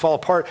actions fall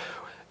apart,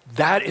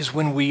 that is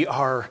when we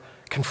are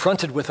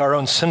confronted with our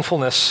own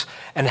sinfulness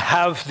and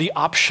have the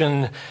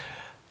option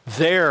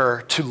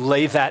there to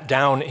lay that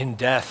down in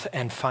death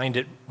and find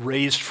it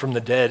raised from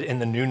the dead in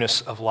the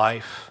newness of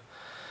life.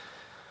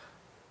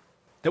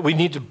 That we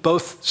need to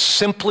both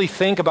simply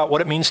think about what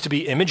it means to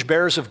be image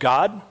bearers of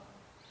God,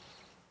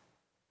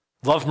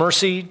 love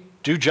mercy,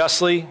 do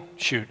justly.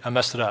 Shoot, I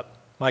messed it up.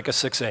 Micah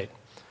 6:8.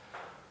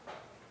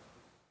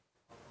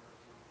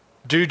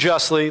 Do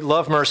justly,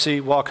 love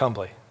mercy, walk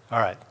humbly. All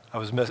right,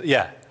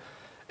 yeah.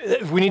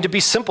 We need to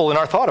be simple in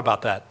our thought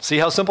about that. See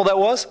how simple that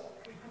was?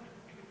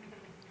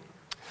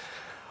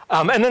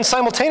 And then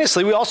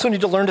simultaneously, we also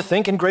need to learn to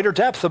think in greater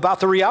depth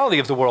about the reality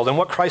of the world and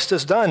what Christ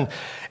has done,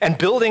 and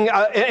building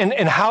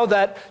and how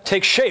that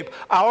takes shape.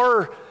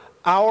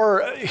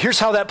 Here's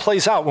how that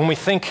plays out when we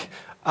think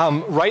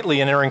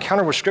rightly in our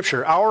encounter with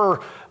Scripture. Our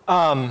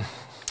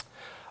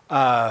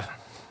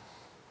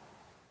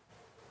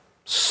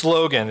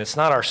slogan, it's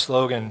not our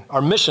slogan,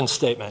 our mission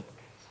statement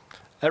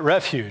at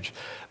Refuge,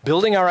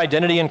 building our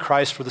identity in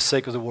Christ for the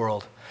sake of the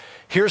world.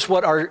 Here's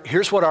what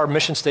our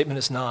mission statement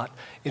is not.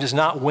 It is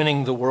not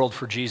winning the world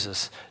for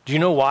Jesus. Do you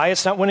know why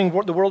it's not winning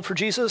the world for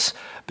Jesus?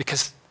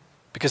 Because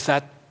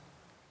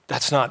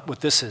that's not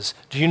what this is.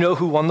 Do you know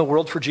who won the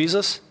world for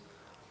Jesus?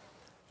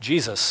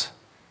 Jesus.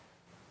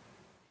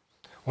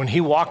 When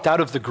he walked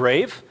out of the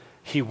grave,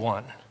 he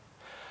won.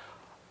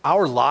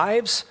 Our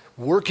lives,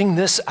 working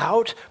this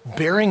out,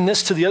 bearing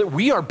this to the other,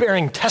 we are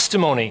bearing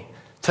testimony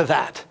to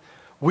that.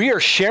 We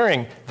are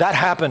sharing, that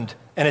happened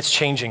and it's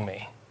changing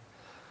me.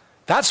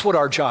 That's what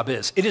our job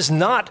is. It is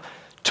not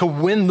to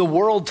win the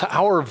world to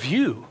our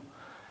view.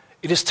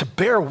 It is to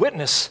bear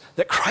witness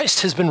that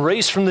Christ has been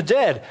raised from the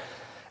dead.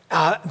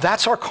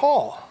 That's our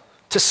call.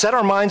 To set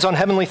our minds on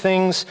heavenly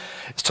things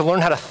is to learn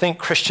how to think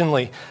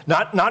Christianly,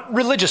 not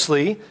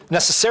religiously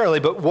necessarily,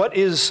 but what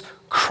is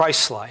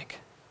Christ-like.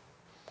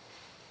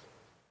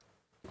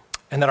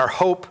 And that our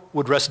hope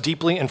would rest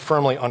deeply and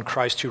firmly on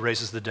Christ who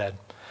raises the dead.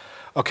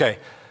 Okay,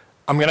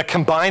 I'm going to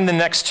combine the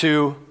next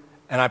two,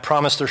 and I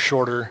promise they're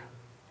shorter,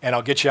 and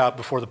I'll get you out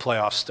before the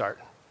playoffs start,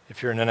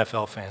 if you're an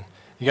NFL fan.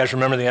 You guys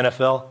remember the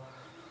NFL?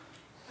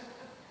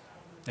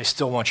 They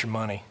still want your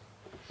money.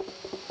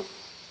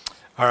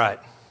 All right.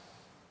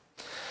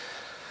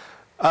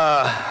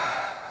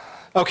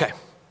 Okay,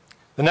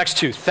 the next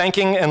two,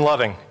 thanking and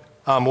loving.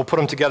 We'll put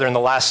them together in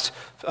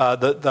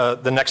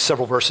the next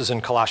several verses in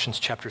Colossians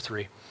chapter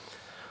 3.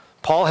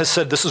 Paul has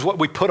said this is what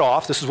we put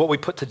off, this is what we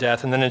put to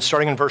death, and then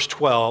starting in verse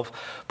 12,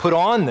 put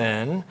on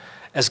then,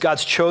 as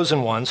God's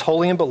chosen ones,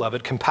 holy and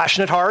beloved,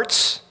 compassionate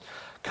hearts,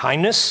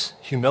 kindness,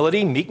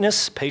 humility,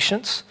 meekness,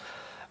 patience,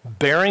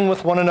 bearing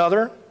with one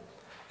another,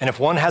 and if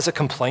one has a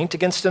complaint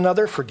against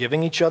another,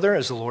 forgiving each other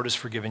as the Lord has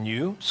forgiven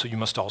you, so you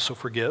must also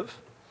forgive.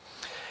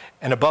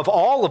 And above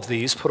all of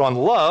these, put on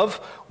love,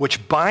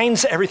 which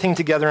binds everything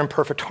together in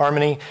perfect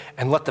harmony,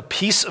 and let the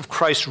peace of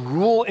Christ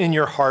rule in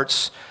your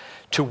hearts,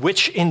 to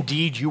which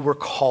indeed you were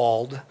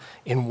called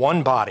in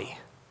one body,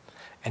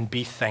 and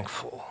be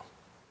thankful.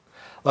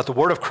 Let the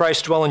word of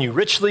Christ dwell in you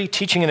richly,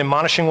 teaching and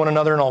admonishing one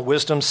another in all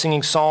wisdom,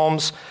 singing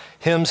psalms,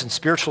 hymns, and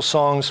spiritual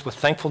songs with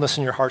thankfulness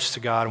in your hearts to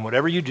God. And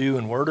whatever you do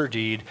in word or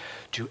deed,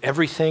 do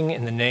everything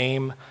in the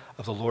name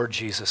of the Lord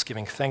Jesus,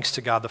 giving thanks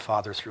to God the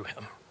Father through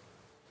him.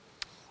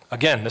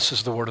 Again, this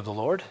is the word of the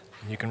Lord,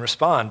 and you can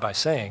respond by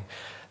saying,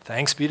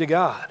 thanks be to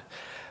God.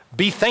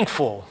 Be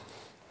thankful.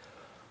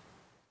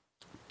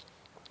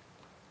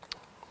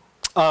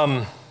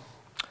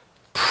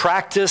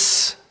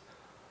 Practice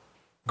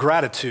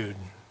gratitude.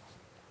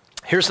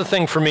 Here's the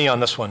thing for me on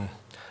this one.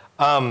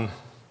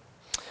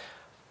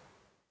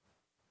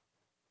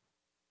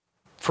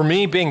 For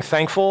me, being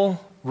thankful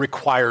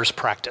requires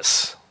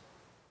practice.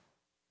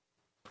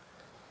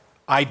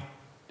 I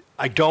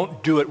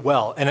don't do it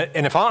well.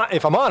 And if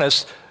I'm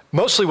honest,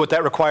 mostly what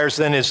that requires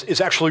then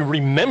is actually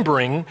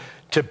remembering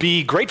to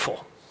be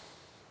grateful.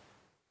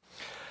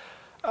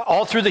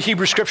 All through the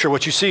Hebrew scripture,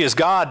 what you see is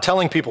God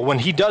telling people when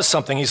he does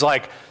something, he's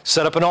like,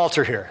 set up an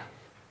altar here.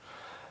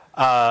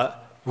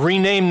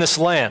 Rename this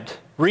land.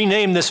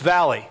 Rename this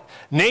valley.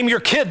 Name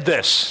your kid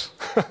this.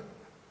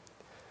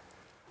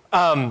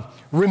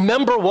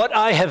 Remember what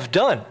I have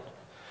done.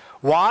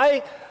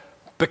 Why?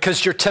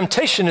 Because your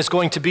temptation is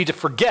going to be to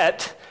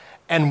forget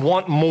and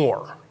want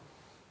more.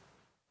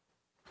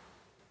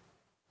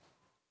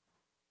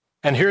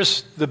 And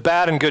here's the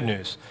bad and good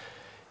news.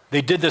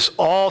 They did this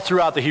all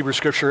throughout the Hebrew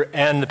scripture,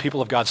 and the people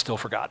of God still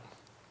forgot.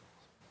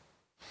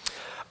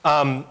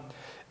 Even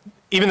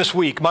this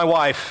week, my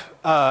wife,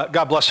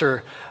 God bless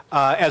her,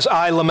 as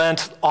I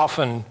lament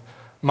often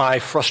my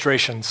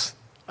frustrations.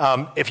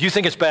 If you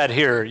think it's bad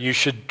here, you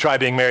should try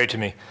being married to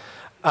me.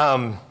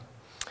 And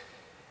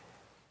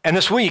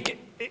this week,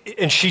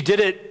 and she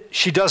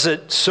does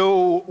it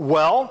so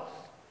well.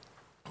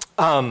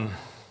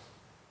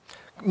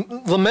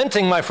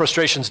 Lamenting my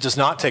frustrations does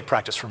not take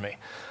practice for me.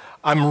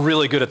 I'm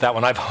really good at that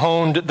one. I've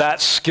honed that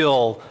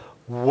skill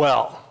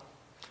well.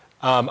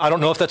 I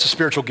don't know if that's a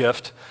spiritual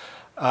gift,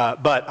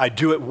 but I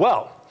do it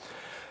well.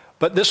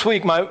 But this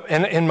week,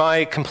 in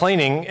my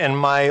complaining and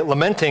my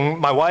lamenting,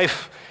 my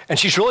wife, and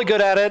she's really good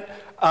at it,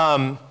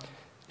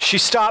 she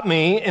stopped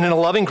me in a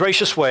loving,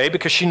 gracious way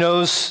because she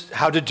knows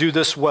how to do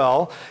this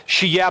well.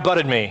 She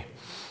yeah-butted me.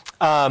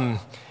 But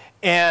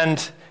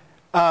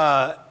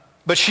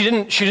she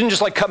didn't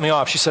just like cut me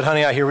off. She said,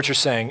 honey, I hear what you're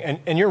saying,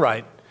 and you're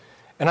right.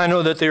 And I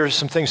know that there are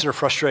some things that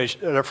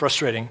are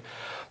frustrating.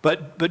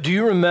 But do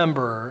you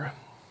remember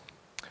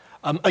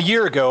a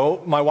year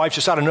ago, my wife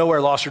just out of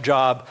nowhere lost her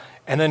job,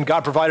 and then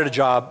God provided a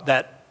job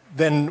that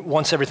then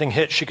once everything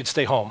hit, she could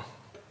stay home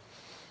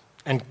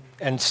and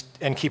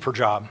keep her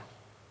job.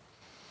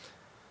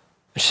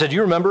 And she said, do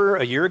you remember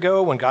a year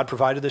ago when God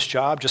provided this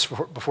job just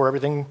before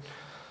everything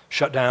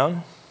shut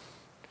down?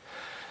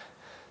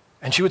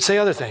 And she would say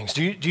other things.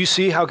 Do you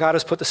see how God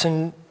has put this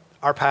in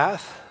our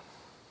path?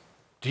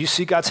 Do you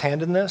see God's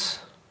hand in this?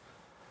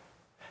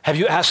 Have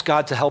you asked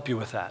God to help you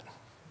with that?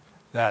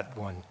 That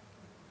one.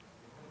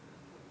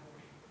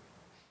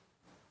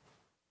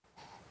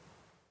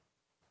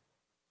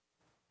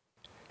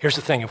 Here's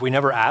the thing. If we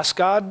never ask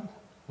God,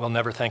 we'll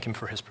never thank him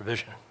for his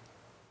provision.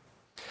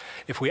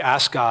 If we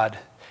ask God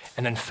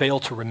and then fail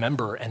to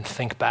remember and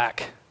think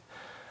back,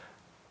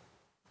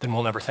 then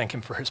we'll never thank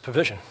him for his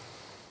provision.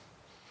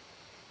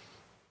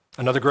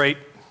 Another great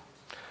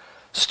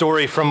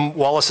story from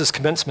Wallace's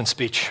commencement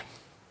speech.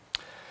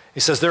 He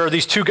says, there are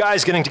these two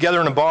guys getting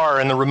together in a bar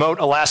in the remote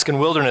Alaskan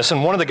wilderness,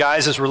 and one of the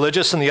guys is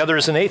religious and the other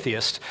is an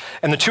atheist.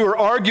 And the two are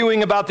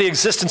arguing about the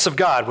existence of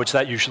God, which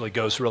that usually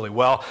goes really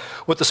well,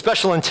 with the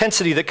special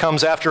intensity that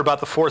comes after about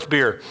the fourth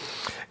beer.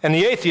 And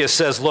the atheist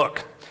says,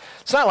 look,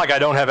 it's not like I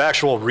don't have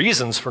actual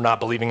reasons for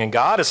not believing in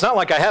God. It's not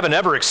like I haven't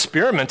ever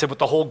experimented with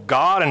the whole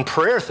God and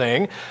prayer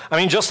thing. I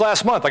mean, just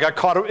last month, I got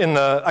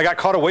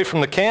caught away from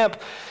the camp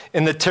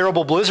in the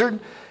terrible blizzard,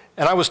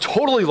 and I was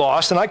totally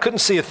lost, and I couldn't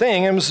see a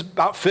thing. It was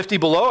about 50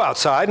 below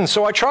outside, and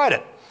so I tried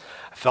it.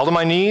 I fell to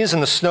my knees in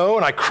the snow,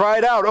 and I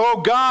cried out,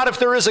 oh, God, if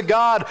there is a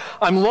God,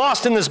 I'm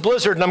lost in this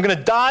blizzard, and I'm going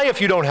to die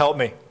if you don't help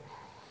me.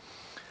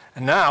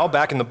 And now,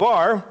 back in the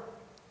bar,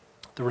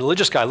 the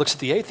religious guy looks at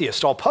the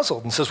atheist all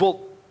puzzled and says,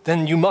 well,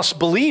 then you must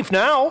believe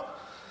now.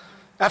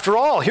 After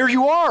all, here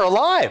you are,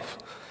 alive.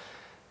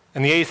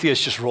 And the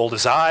atheist just rolled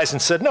his eyes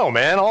and said, no,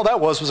 man, all that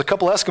was a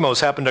couple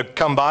Eskimos happened to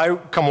come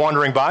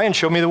wandering by and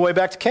show me the way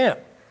back to camp.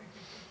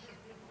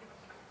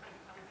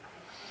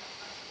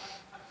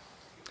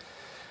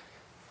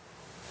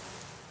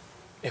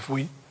 If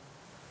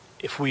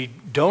we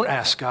don't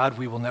ask God,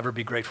 we will never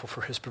be grateful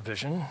for his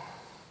provision.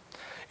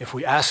 If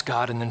we ask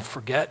God and then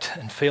forget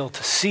and fail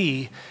to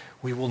see,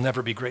 we will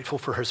never be grateful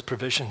for his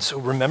provision. So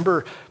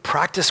remember,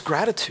 practice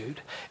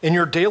gratitude. In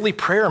your daily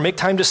prayer, make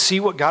time to see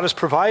what God has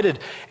provided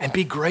and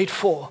be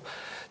grateful.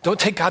 Don't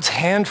take God's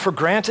hand for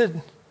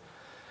granted.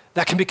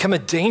 That can become a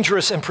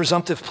dangerous and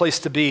presumptive place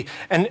to be.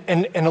 And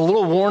a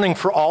little warning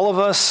for all of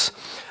us,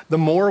 the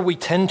more we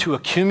tend to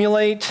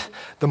accumulate,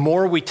 the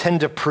more we tend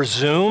to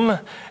presume,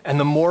 and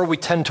the more we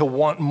tend to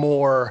want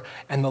more,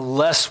 and the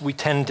less we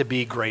tend to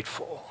be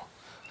grateful.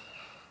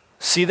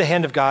 See the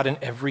hand of God in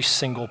every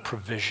single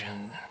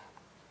provision.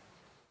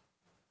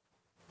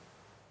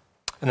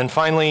 And then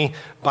finally,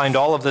 bind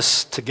all of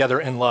this together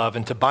in love.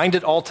 And to bind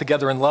it all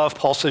together in love,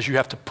 Paul says you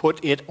have to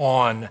put it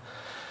on.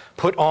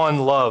 Put on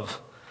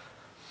love.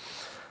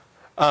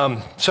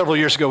 Several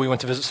years ago, we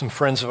went to visit some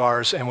friends of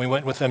ours, and we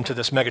went with them to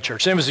this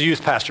megachurch. There was a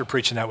youth pastor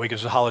preaching that week. It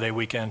was a holiday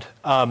weekend.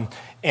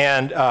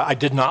 I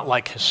did not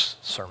like his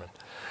sermon,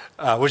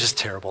 which is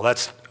terrible.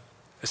 It's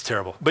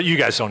terrible. But you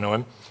guys don't know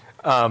him.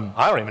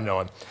 I don't even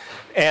know him.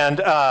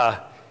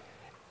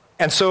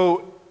 And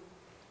so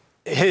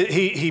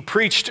he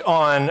preached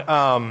on,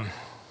 I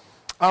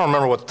don't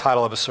remember what the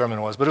title of his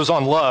sermon was, but it was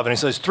on love. And he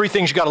says, 3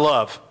 things you got to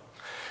love.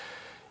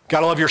 You got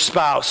to love your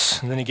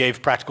spouse. And then he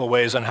gave practical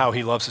ways on how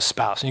he loves his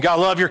spouse. And you got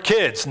to love your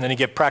kids. And then he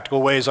gave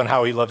practical ways on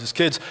how he loves his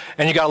kids.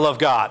 And you got to love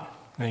God.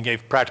 And he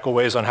gave practical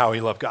ways on how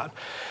he loved God.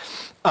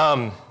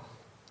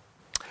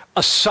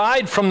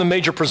 Aside from the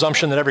major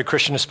presumption that every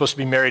Christian is supposed to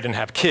be married and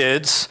have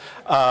kids,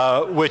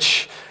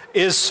 which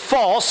is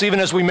false, even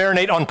as we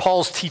marinate on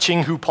Paul's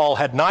teaching, who Paul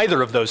had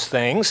neither of those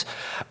things.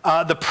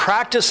 The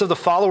practice of the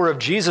follower of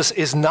Jesus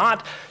is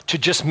not to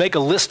just make a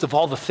list of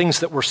all the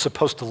things that we're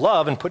supposed to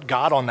love and put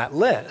God on that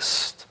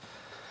list.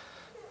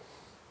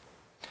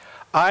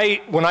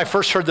 When I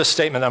first heard this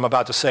statement I'm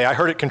about to say, I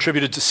heard it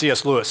contributed to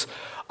C.S. Lewis.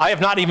 I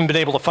have not even been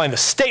able to find the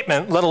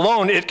statement, let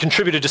alone it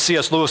contributed to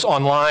C.S. Lewis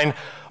online,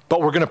 but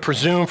we're going to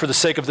presume for the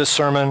sake of this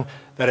sermon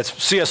that it's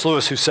C.S.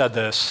 Lewis who said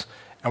this,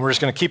 and we're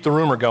just going to keep the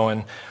rumor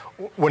going.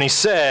 when he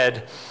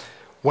said,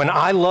 "When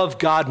I love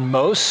God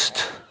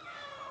most,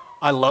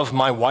 I love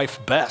my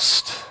wife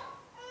best."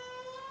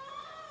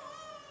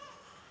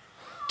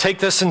 Take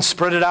this and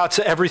spread it out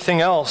to everything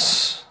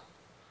else.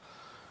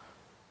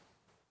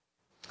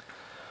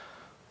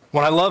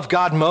 When I love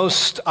God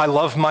most, I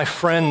love my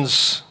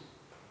friends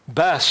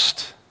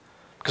best,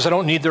 because I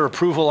don't need their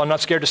approval. I'm not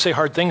scared to say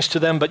hard things to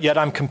them, but yet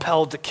I'm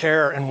compelled to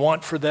care and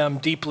want for them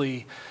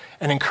deeply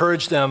and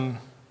encourage them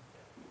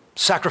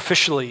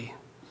sacrificially.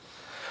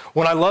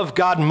 When I love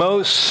God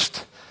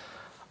most,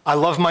 I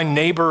love my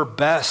neighbor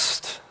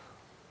best,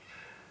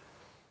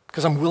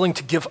 because I'm willing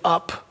to give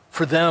up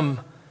for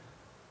them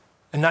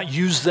and not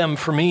use them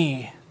for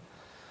me.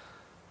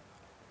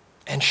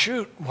 And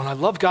shoot, when I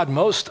love God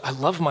most, I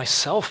love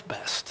myself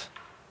best.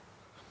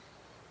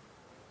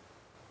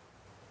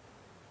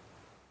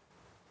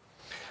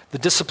 The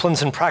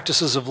disciplines and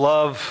practices of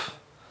love,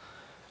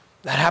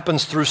 that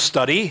happens through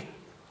study,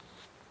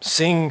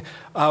 seeing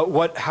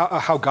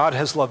how God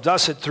has loved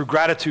us, through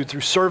gratitude,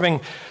 through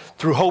serving,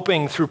 through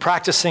hoping, through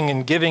practicing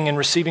and giving and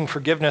receiving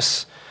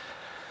forgiveness.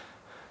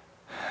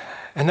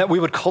 And that we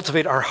would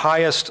cultivate our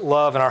highest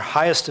love and our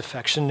highest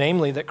affection,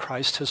 namely that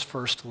Christ has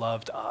first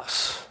loved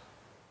us.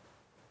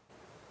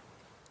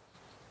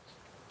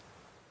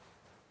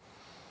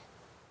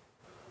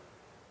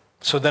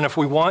 So then if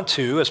we want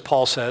to, as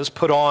Paul says,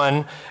 put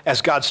on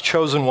as God's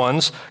chosen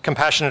ones,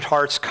 compassionate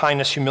hearts,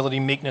 kindness, humility,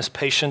 meekness,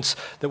 patience,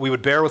 that we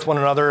would bear with one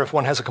another if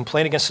one has a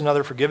complaint against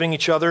another, forgiving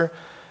each other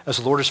as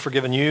the Lord has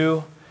forgiven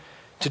you.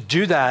 To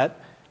do that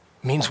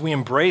means we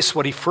embrace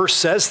what he first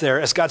says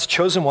there as God's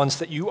chosen ones,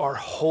 that you are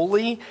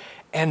holy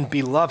and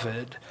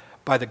beloved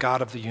by the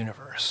God of the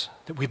universe,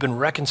 that we've been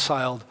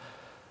reconciled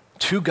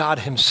to God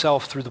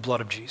himself through the blood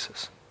of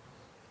Jesus.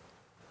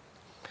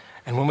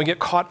 And when we get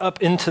caught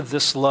up into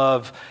this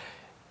love,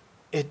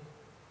 it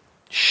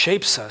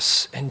shapes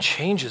us and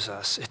changes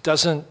us. It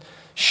doesn't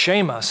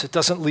shame us. It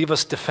doesn't leave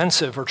us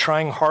defensive or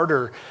trying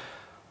harder,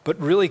 but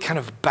really kind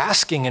of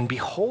basking and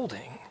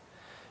beholding.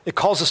 It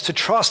calls us to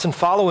trust and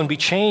follow and be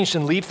changed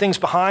and leave things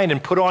behind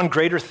and put on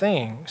greater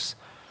things.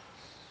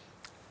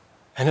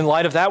 And in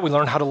light of that, we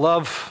learn how to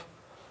love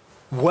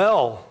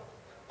well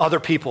other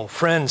people,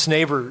 friends,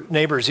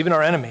 neighbors, even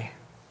our enemy.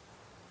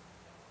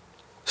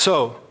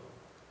 So,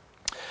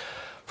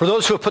 for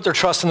those who have put their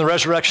trust in the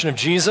resurrection of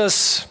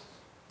Jesus,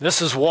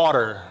 this is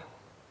water.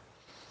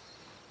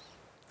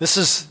 This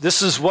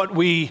is what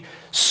we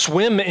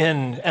swim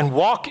in and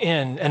walk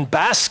in and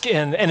bask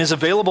in and is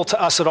available to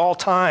us at all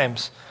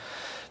times.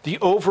 The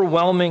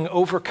overwhelming,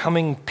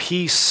 overcoming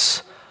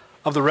peace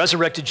of the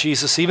resurrected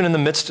Jesus, even in the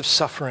midst of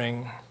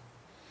suffering.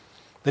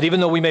 That even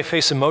though we may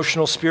face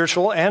emotional,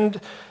 spiritual,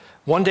 and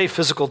one day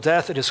physical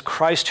death, it is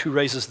Christ who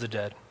raises the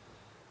dead.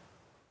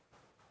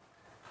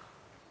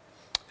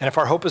 And if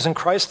our hope is in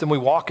Christ, then we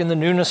walk in the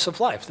newness of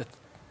life. That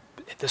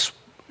this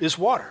is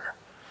water.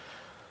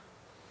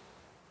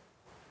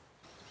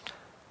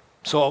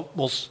 So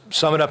we'll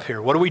sum it up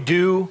here. What do we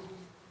do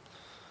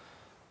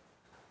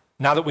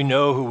now that we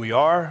know who we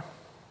are?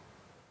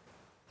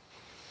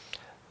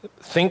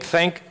 Think,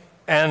 thank,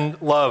 and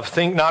love.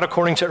 Think not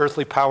according to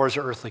earthly powers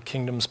or earthly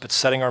kingdoms, but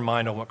setting our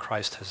mind on what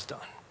Christ has done.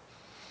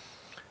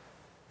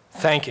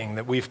 Thanking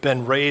that we've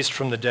been raised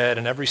from the dead,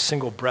 and every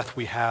single breath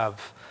we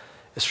have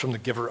is from the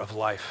giver of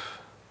life.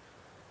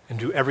 And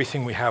do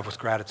everything we have with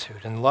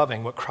gratitude. And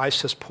loving what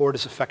Christ has poured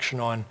his affection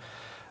on,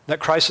 that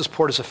Christ has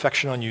poured his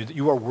affection on you, that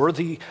you are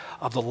worthy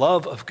of the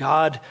love of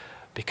God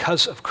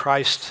because of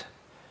Christ.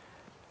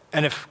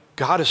 And if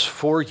God is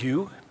for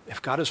you,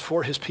 if God is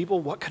for his people,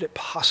 what could it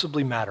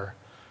possibly matter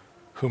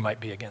who might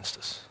be against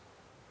us?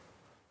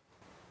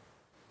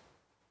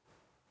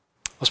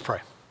 Let's pray.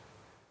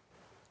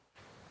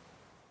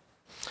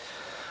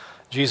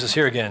 Jesus,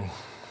 here again,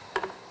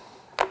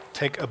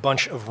 take a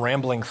bunch of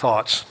rambling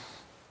thoughts,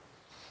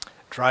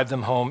 drive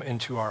them home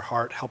into our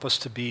heart. Help us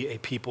to be a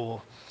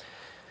people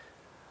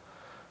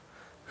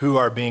who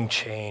are being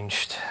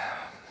changed,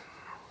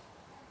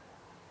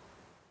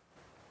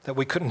 that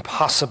we couldn't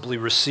possibly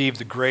receive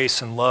the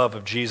grace and love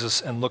of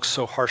Jesus and look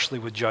so harshly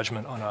with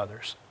judgment on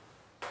others.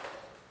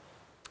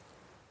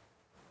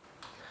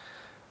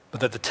 But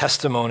that the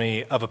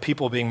testimony of a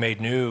people being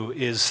made new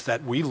is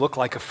that we look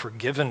like a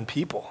forgiven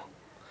people,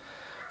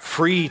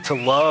 free to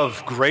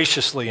love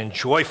graciously and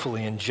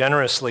joyfully and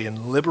generously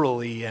and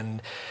liberally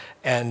and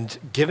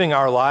giving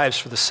our lives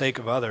for the sake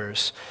of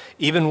others,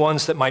 even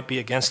ones that might be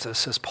against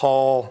us, as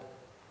Paul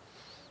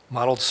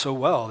modeled so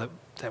well,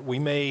 that we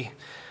may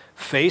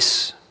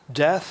face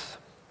death,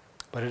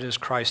 but it is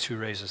Christ who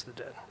raises the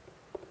dead.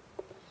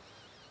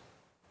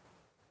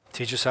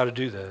 Teach us how to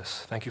do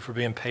this. Thank you for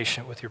being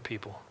patient with your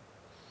people.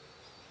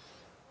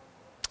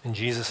 In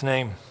Jesus'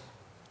 name,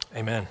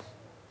 amen.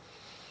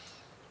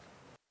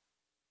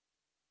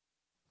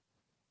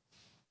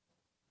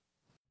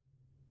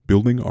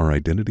 Building our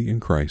identity in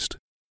Christ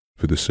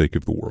for the sake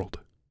of the world.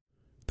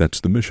 That's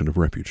the mission of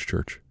Refuge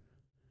Church.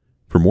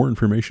 For more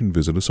information,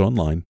 visit us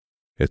online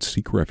at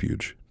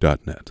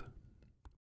seekrefuge.net.